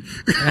for me.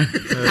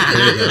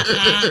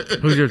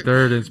 Who's your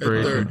third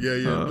inspiration? Third,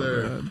 yeah,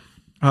 third.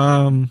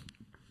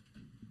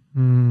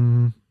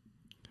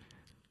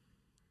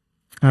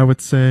 I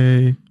would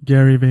say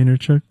Gary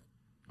Vaynerchuk.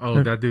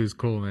 Oh, that dude's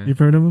cool, man. You've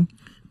heard of him?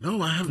 No,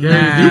 I haven't.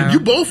 Nah. You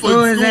both are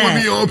Who is schooling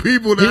that? me on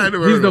people that I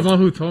never He's heard the of. one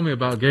who told me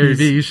about Gary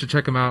Vee. You should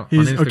check him out on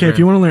He's Instagram. okay. If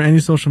you want to learn any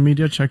social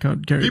media, check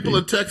out Gary. People Vee.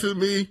 are texting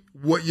me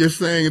what you're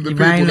saying, and the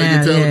people Right that now,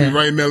 you're telling yeah. me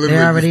right now. They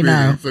already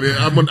know. So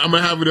I'm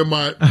gonna have it in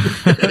my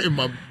in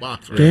my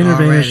box. Right Gaynor now.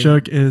 Already.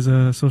 Vaynerchuk is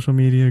a social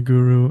media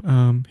guru.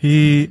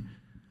 He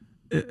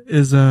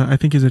is I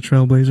think he's a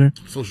trailblazer.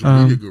 Social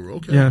media guru.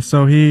 Okay. Yeah,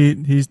 so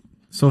he's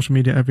social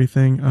media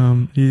everything.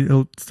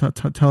 He'll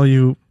tell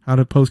you how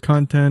to post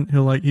content.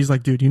 He's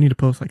like, dude, you need to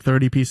post like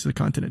 30 pieces of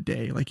content a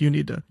day. Like, you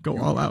need to go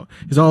all out.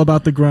 He's all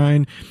about the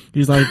grind.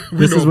 He's like,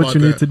 this is what you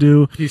need to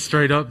do. He's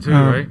straight up too,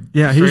 right?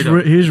 Yeah,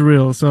 he's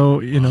real. So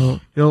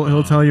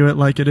he'll tell you it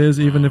like it is,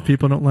 even if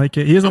people don't like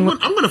it. I'm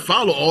gonna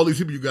follow all these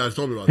people you guys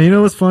told me about. And you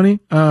know what's funny?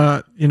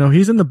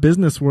 He's in the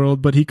business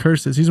world, but he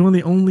curses. He's one of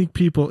the only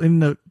people in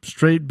the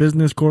straight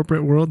business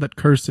corporate world that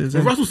curses.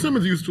 Well, Russell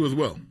Simmons used to as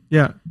well.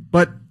 Yeah,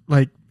 but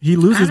like he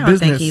loses I don't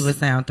business. think he would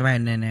sound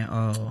threatening at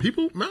all.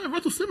 People, man,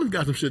 Russell Simmons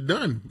got some shit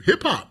done.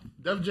 Hip hop,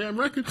 Def Jam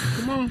Records.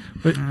 Come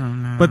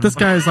on. But this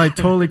guy is like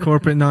totally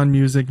corporate,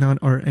 non-music,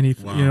 non-art,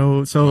 anything.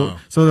 Wow. So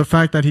the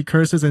fact that he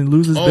curses and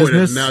loses Oh,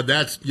 business. now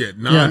that's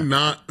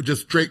not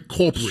just straight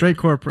corporate. Straight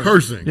corporate.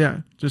 Cursing. Yeah.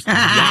 Just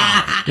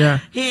yeah.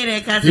 He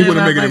didn't cuss He his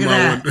wouldn't make it in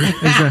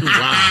motherfuckers my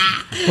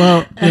out. one.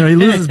 Wow. Well, he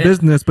loses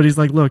business, but he's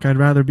like, look, I'd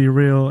rather be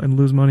real and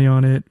lose money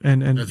on it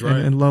and That's right.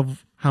 and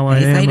love how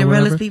I They am. say the or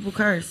realest whatever. people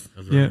curse.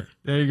 That's right. Yeah.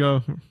 There you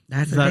go.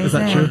 That's Is what that- they is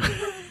that say.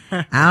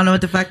 true? I don't know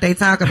what the fuck they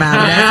talk about.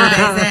 But that's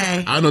what they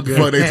say. I know what the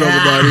fuck they talk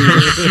about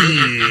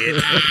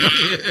either.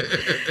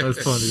 Shit.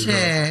 That's funny.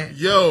 Shit.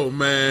 Yo,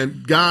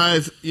 man.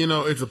 Guys,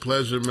 it's a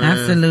pleasure, man.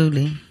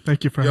 Absolutely.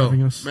 Thank you for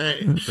having us.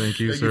 Man, Thank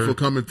you, thank sir. you for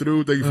coming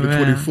through. Thank you for the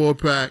Yeah. 24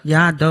 pack.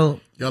 Y'all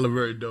dope. Y'all are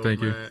very dope,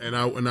 Thank you. man.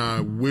 And I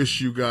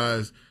wish you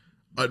guys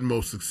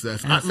utmost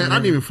success. I Absolutely.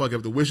 didn't even fuck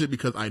have to wish it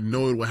because I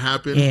know it will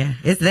happen. Yeah,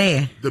 it's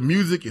there. The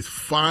music is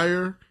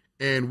fire,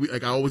 and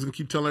I always gonna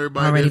keep telling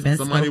everybody Already this. been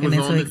Somebody spoken was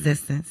into on it.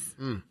 existence.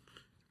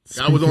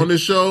 I was on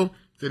this show,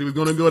 said he was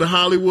gonna go to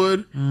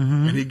Hollywood,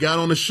 and he got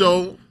on the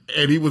show,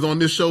 and he was on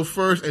this show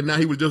first, and now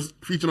he was just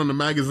featured on the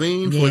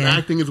magazine for Yeah.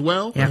 acting as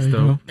well. Yeah. There you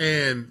dope. go.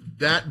 And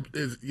that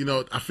is,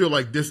 I feel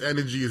like this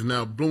energy is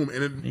now blooming.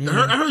 And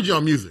I heard y'all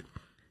music.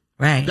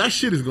 Right. That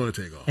shit is going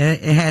to take off.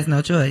 It has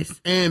no choice.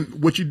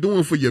 And what you're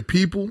doing for your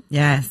people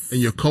Yes. and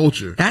your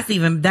culture, That's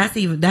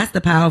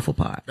the powerful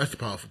part. that's the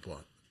powerful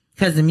part.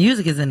 Because the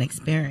music is an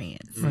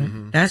experience.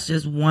 That's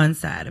just one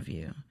side of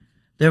you.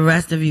 The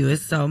rest of you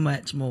is so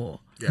much more.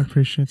 I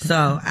appreciate that.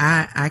 So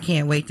I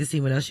can't wait to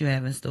see what else you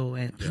have in store.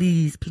 And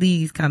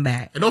please come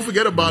back. And don't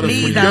forget about us. when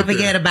Please you don't get there.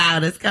 forget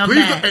about us. Come Please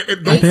back. don't, and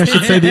I don't think I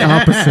should say the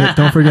opposite.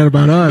 Don't forget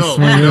about us.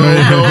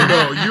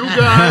 No. You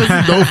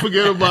guys don't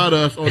forget about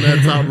us on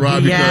that top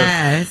ride because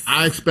Yes.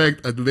 I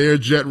expect a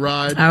Learjet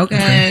ride.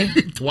 Okay.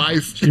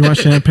 Twice. You want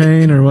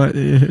champagne or what?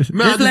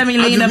 Nah, Just let me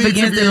I lean just up need to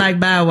against be- it like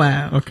Bow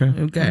Wow. Okay.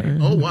 Okay.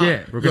 Oh wow.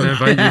 Yeah, we're gonna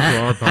invite you to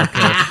our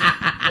podcast.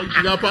 Oh,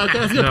 you got a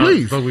podcast? Yeah, No,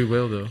 please. but we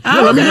will though.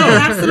 Oh, Let me okay, know.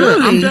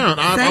 absolutely. I'm down.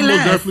 I'm Say gonna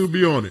less. definitely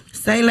be on it.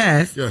 Say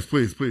less. Yes,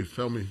 please.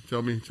 Tell me.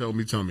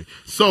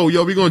 So,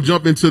 yo, we're gonna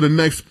jump into the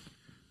next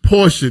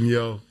portion,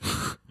 yo.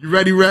 You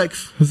ready,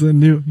 Rex? This is a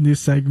new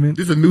segment.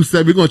 This is a new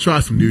set. We're gonna try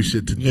some new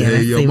shit Yeah, today,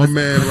 let's yo. see My what's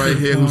man right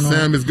here, who going on.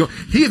 Sam is going.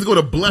 He is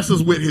gonna bless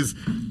us with his.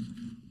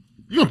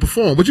 You gonna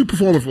perform? What you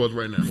performing for us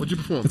right now? What you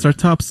performing? It's our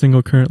top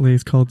single currently.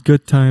 It's called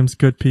 "Good Times,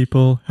 Good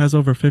People." Has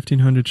over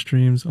 1,500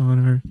 streams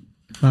on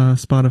our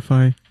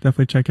Spotify.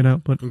 Definitely check it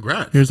out. But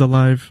Congrats. here's a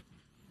live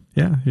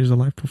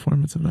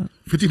performance of that.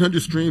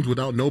 1,500 streams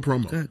without no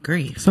promo. Good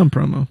grief. Some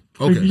promo.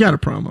 Okay. You got a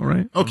promo,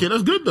 right? Okay,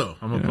 that's good though.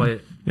 I'm gonna play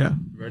it. Yeah.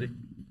 Ready?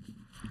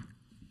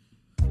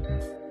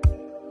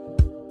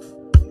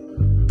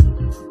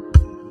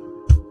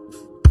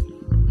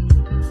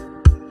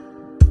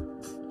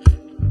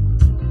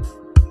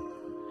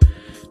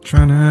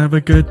 Trying to have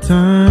a good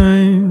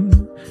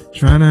time.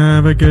 Trying to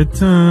have a good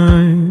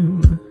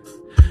time.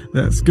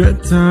 That's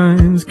good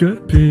times,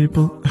 good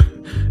people.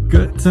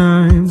 Good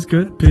times,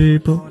 good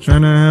people.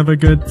 Trying to have a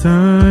good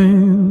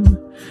time.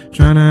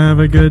 Trying to have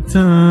a good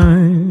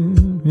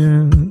time.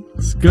 Yeah.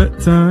 It's good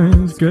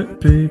times, good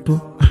people.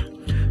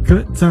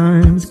 Good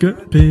times,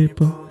 good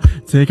people.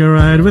 Take a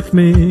ride with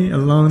me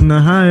along the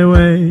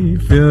highway.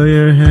 Feel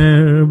your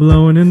hair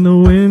blowing in the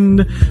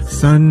wind.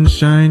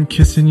 Sunshine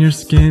kissing your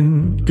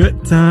skin.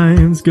 Good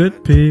times,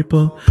 good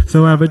people.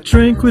 So have a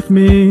drink with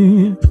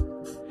me.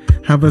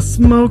 Have a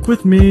smoke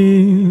with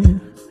me.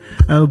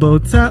 Elbow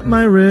tap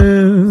my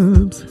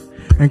ribs.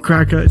 and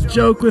crack a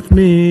joke with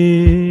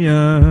me.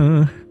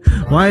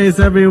 Why is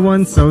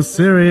everyone so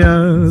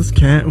serious?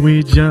 Can't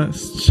we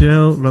just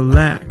chill,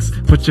 relax?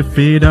 Put your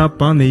feet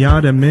up on the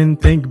ottoman.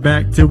 Think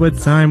back to a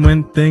time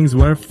when things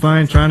were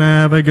fine. Trying to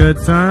have a good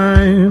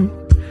time.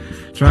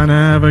 Trying to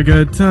have a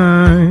good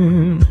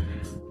time.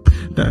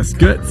 That's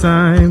good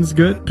times,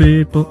 good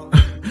people.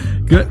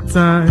 Good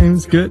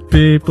times, good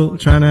people.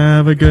 Trying to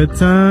have a good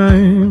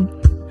time.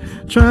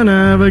 Trying to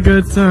have a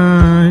good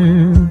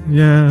time.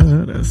 Yeah,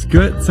 that's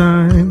good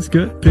times,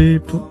 good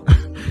people.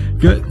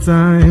 Good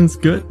times,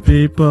 good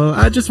people.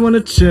 I just wanna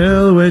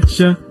chill with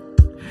ya.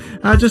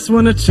 I just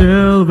wanna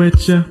chill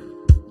with ya.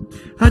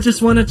 I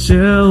just wanna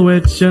chill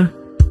with ya.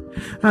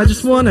 I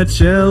just wanna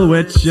chill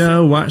with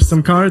ya. Watch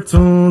some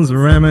cartoons,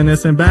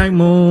 reminiscing back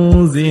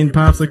moons, eating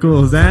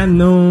popsicles at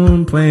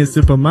noon, playing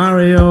Super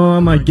Mario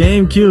on my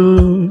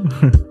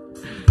GameCube.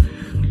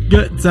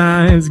 Good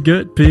times,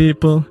 good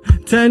people.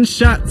 10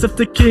 shots of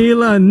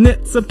tequila and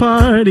it's a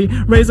party.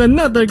 Raise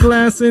another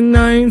glass and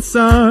I ain't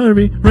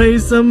sorry.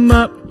 Raise them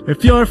up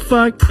if you're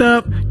fucked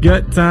up.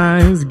 Good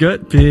times,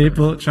 good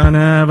people. Trying to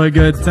have a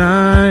good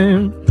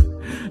time.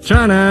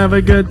 Trying to have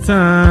a good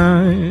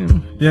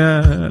time.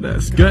 Yeah,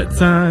 that's good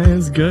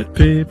times, good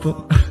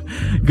people.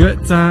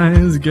 Good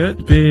times,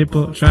 good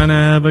people. Trying to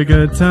have a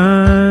good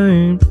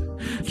time.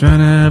 Trying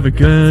to have a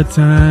good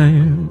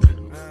time.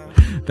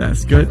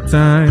 That's good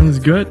times,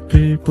 good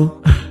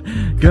people.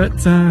 Good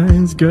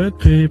times, good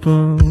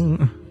people.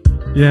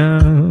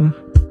 Yeah.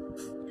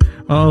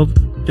 All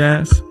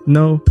gas,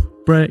 no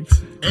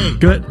brakes.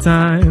 Good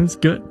times,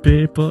 good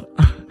people.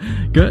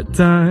 Good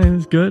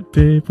times, good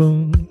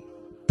people.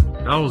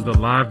 That was the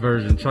live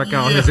version. Check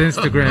out his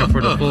Instagram for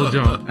the full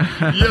jump.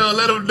 Yo,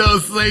 let him know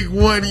Snake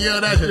won.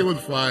 Yo, that shit was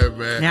fire,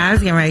 man. Yeah, I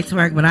was getting ready to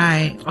twerk, but I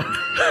ain't.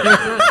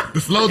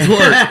 The slow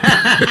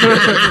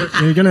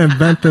twerk. You're gonna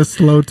invent the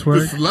slow The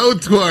twerk. slow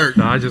twerk.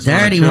 No, I just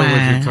Dirty want to chill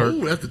wine. with you, Turk.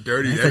 Ooh, that's the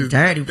dirty. That's that a is-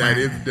 dirty That wine.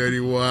 is dirty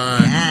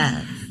wine.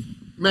 Yeah.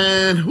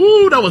 Man,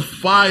 whoo, that was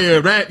fire.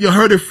 That, you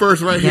heard it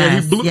first right here.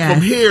 Yes, He blew yes.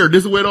 from here.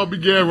 This is where it all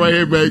began right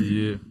here, man.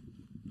 Yeah.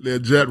 Their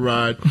jet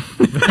ride.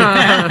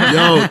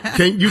 Yo,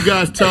 can you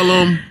guys tell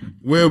them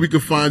where we can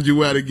find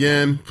you at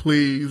again,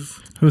 please?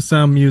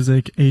 Husam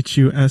Music,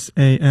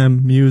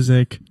 HUSAM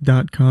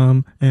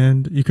music.com.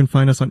 And you can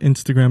find us on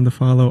Instagram to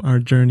follow our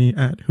journey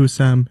at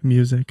Husam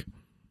Music.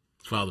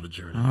 Follow the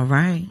journey. All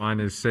right. Mine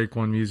is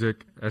Saquon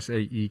Music,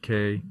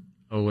 SAEKONE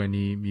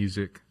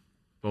Music,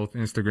 both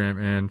Instagram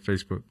and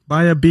Facebook.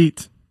 Buy a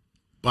beat.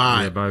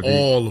 Buy buy beat.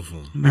 all of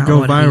them. We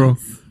go viral.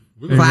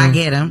 Before I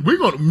get them. We're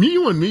gonna,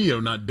 you and me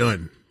are not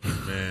done,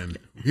 man.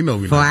 You know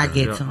we Before I not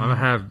get done. to I'm them. going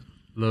to have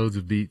loads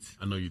of beats.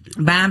 I know you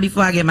did. Buy 'em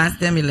before I get my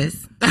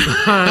stimulus.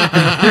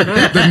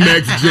 The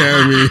next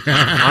Jeremy.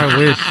 I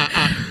wish.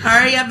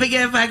 Hurry up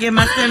again if I get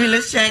my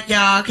stimulus check,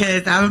 y'all,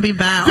 because I'm going to be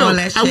buying Yo, all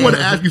that shit. I want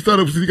to ask you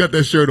something since you got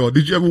that shirt on.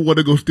 Did you ever want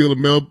to go steal a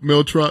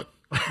mail truck?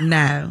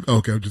 No.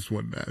 Okay, I just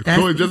wanted to ask. That's-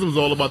 Tony Jessup was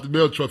all about the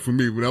mail truck for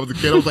me. When I was a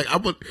kid, I was like,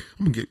 I'm gonna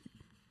get.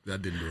 I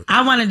didn't do it.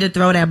 I wanted to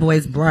throw that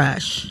boy's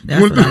brush.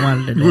 That's what I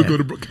wanted to You wanna do.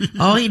 throw the-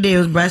 All he did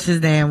was brush his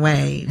damn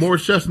waves.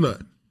 Morris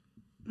Chestnut.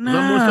 No,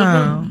 Morris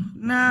Chestnut?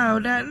 no.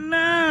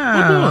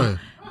 What boy?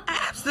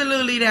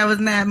 Absolutely, that was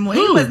not. He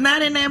Who? was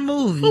not in that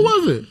movie. Who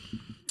was it?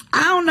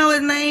 I don't know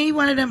his name. He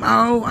one of them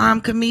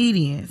old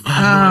comedians. I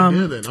have no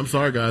idea then. I'm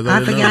sorry, guys. I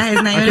didn't know. forgot his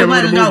name. I can't It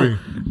remember the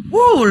wasn't movie.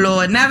 Woo,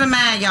 Lord, never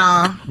mind,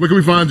 y'all. Where can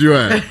we find you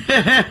at?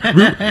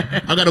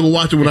 I gotta go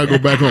watch it when I go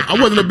back home. I'm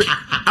gonna be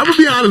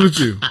honest with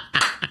you.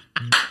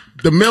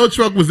 The mail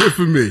truck was it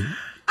for me.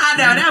 I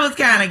know that was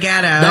kind of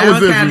ghetto. That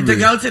was it kind for of to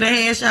me. go to the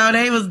head show.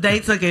 They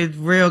took it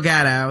real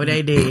ghetto.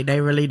 They did. They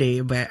really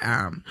did. But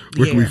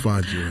Where can we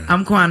find you at?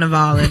 I'm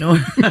Carnivaling on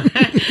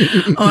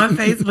on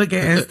Facebook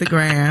and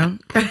Instagram.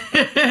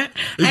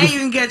 And you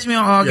can catch me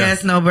on All Yes.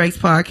 Gas No Breaks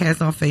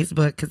podcast on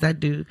Facebook because I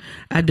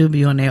do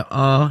be on there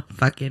all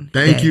fucking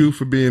Thank day. you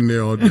for being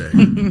there all day.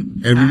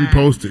 And we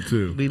repost it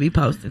too. We be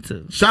posting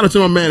too. Shout out to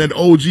my man at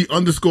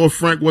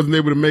OG_Frank wasn't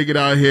able to make it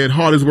out here.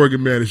 Hardest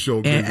working man in show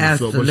And business.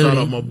 So, but absolutely shout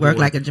out my boy. work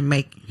like a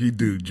Jamaican. He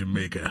do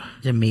Jamaica.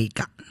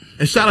 Jamaica.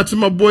 And shout out to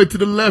my boy to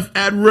the left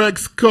at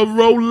Rex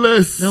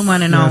Carolus. The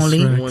one and Yes,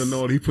 only. right. I want to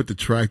know he put the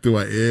track through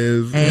our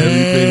ears, Hey.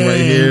 everything right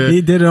here.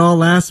 He did it all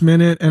last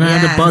minute, and I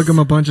had Yes. to bug him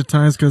a bunch of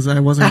times because I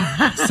wasn't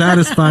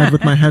satisfied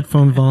with my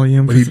headphone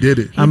volume. But he did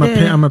it. I'm did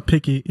it. I'm a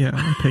picky. Yeah,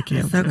 I'm picky.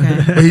 It's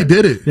okay. But he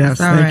did it. Yes,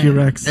 all thank you,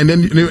 right. Rex. And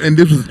then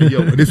this was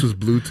this was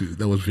Bluetooth.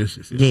 That was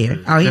vicious. Yeah.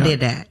 Oh, he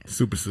did that.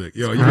 Super sick.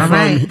 Yo, you All can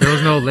find right. There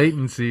was no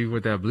latency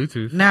with that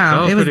Bluetooth.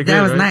 No, it was pretty that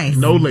good, was right? nice.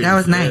 No That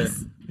was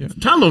latency. nice.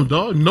 Tell him,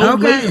 dog. No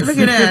Okay, latency. look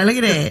at that. Look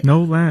at that.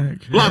 No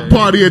lag. Block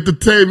Party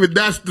Entertainment.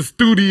 That's the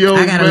studio.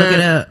 I gotta man. look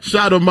it up.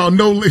 Shout him out.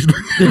 No latency.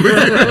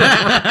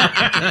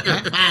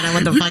 I don't know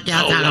what the fuck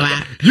y'all talking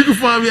about. You can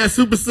find me at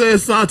Super Saiyan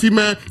Santi,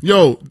 man.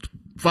 Yo,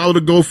 follow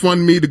the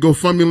GoFundMe. The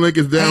GoFundMe link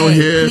is down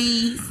Hey,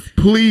 here.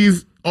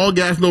 please. All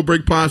Gas No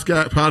Break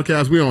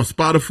podcast. We are on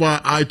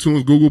Spotify,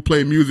 iTunes, Google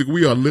Play Music.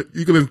 We are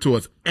you can listen to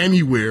us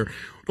anywhere.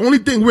 The only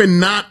thing we're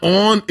not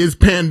on is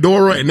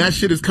Pandora, and that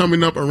shit is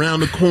coming up around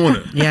the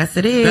corner. Yes,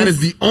 it is. That is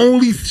the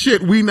only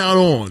shit we not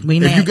on.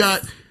 If you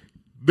got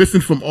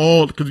listen from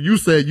all, because you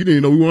said you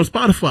didn't know we were on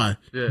Spotify.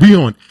 Yeah. We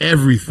on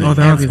everything. Oh,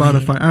 they're on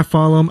Spotify. I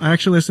follow them. I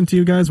actually listen to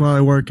you guys while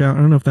I work out. I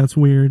don't know if that's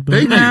weird, but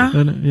thank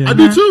you. Yeah. I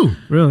do too.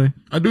 Really?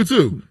 I do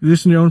too. You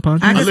listen to your own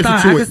podcast? I listen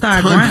to it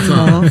tons of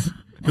times.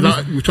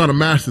 Because we're trying to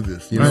master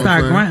this. You know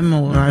start grunting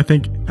more. I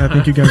think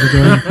you guys are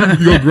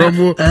doing. You gonna grunt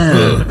more?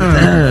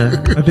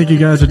 I think you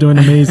guys are doing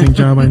an amazing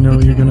job. I know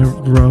you're gonna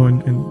grow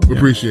and we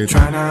appreciate it.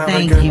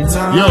 Thank you.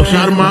 Yo,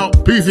 shout them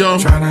out. Peace, y'all.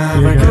 Trying to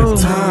have a good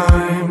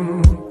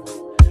time.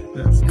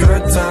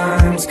 Good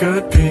times,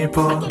 good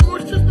people.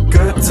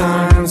 Good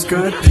times,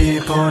 good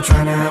people.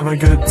 Trying to have a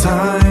good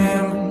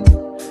time.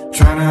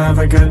 Trying to have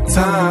a good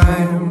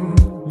time.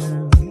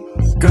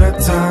 Good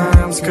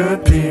times,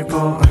 good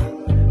people.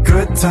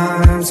 Good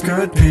times,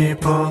 good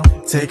people.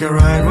 Take a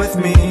ride with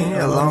me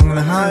along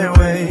the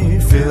highway.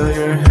 Feel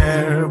your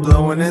hair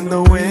blowing in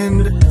the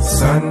wind.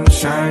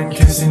 Sunshine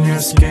kissing your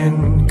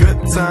skin.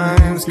 Good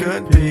times,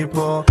 good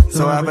people.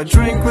 So have a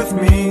drink with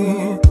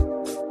me.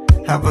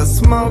 Have a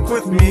smoke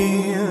with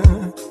me.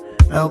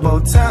 Elbow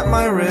tap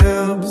my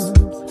ribs.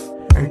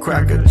 And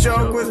crack a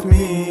joke with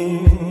me.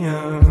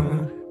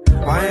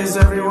 Why is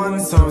everyone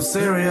so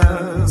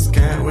serious?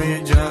 Can't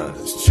we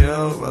just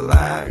chill,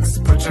 relax?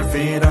 Put your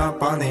feet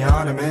up on the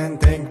ottoman.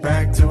 Think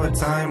back to a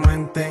time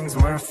when things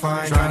were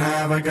fine. Trying to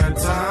have a good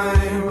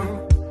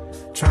time.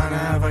 Trying to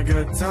have a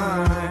good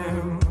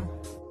time.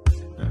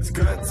 It's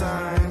good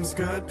times,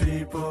 good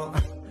people.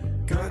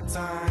 Good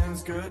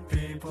times, good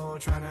people.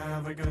 Trying to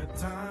have a good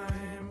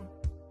time.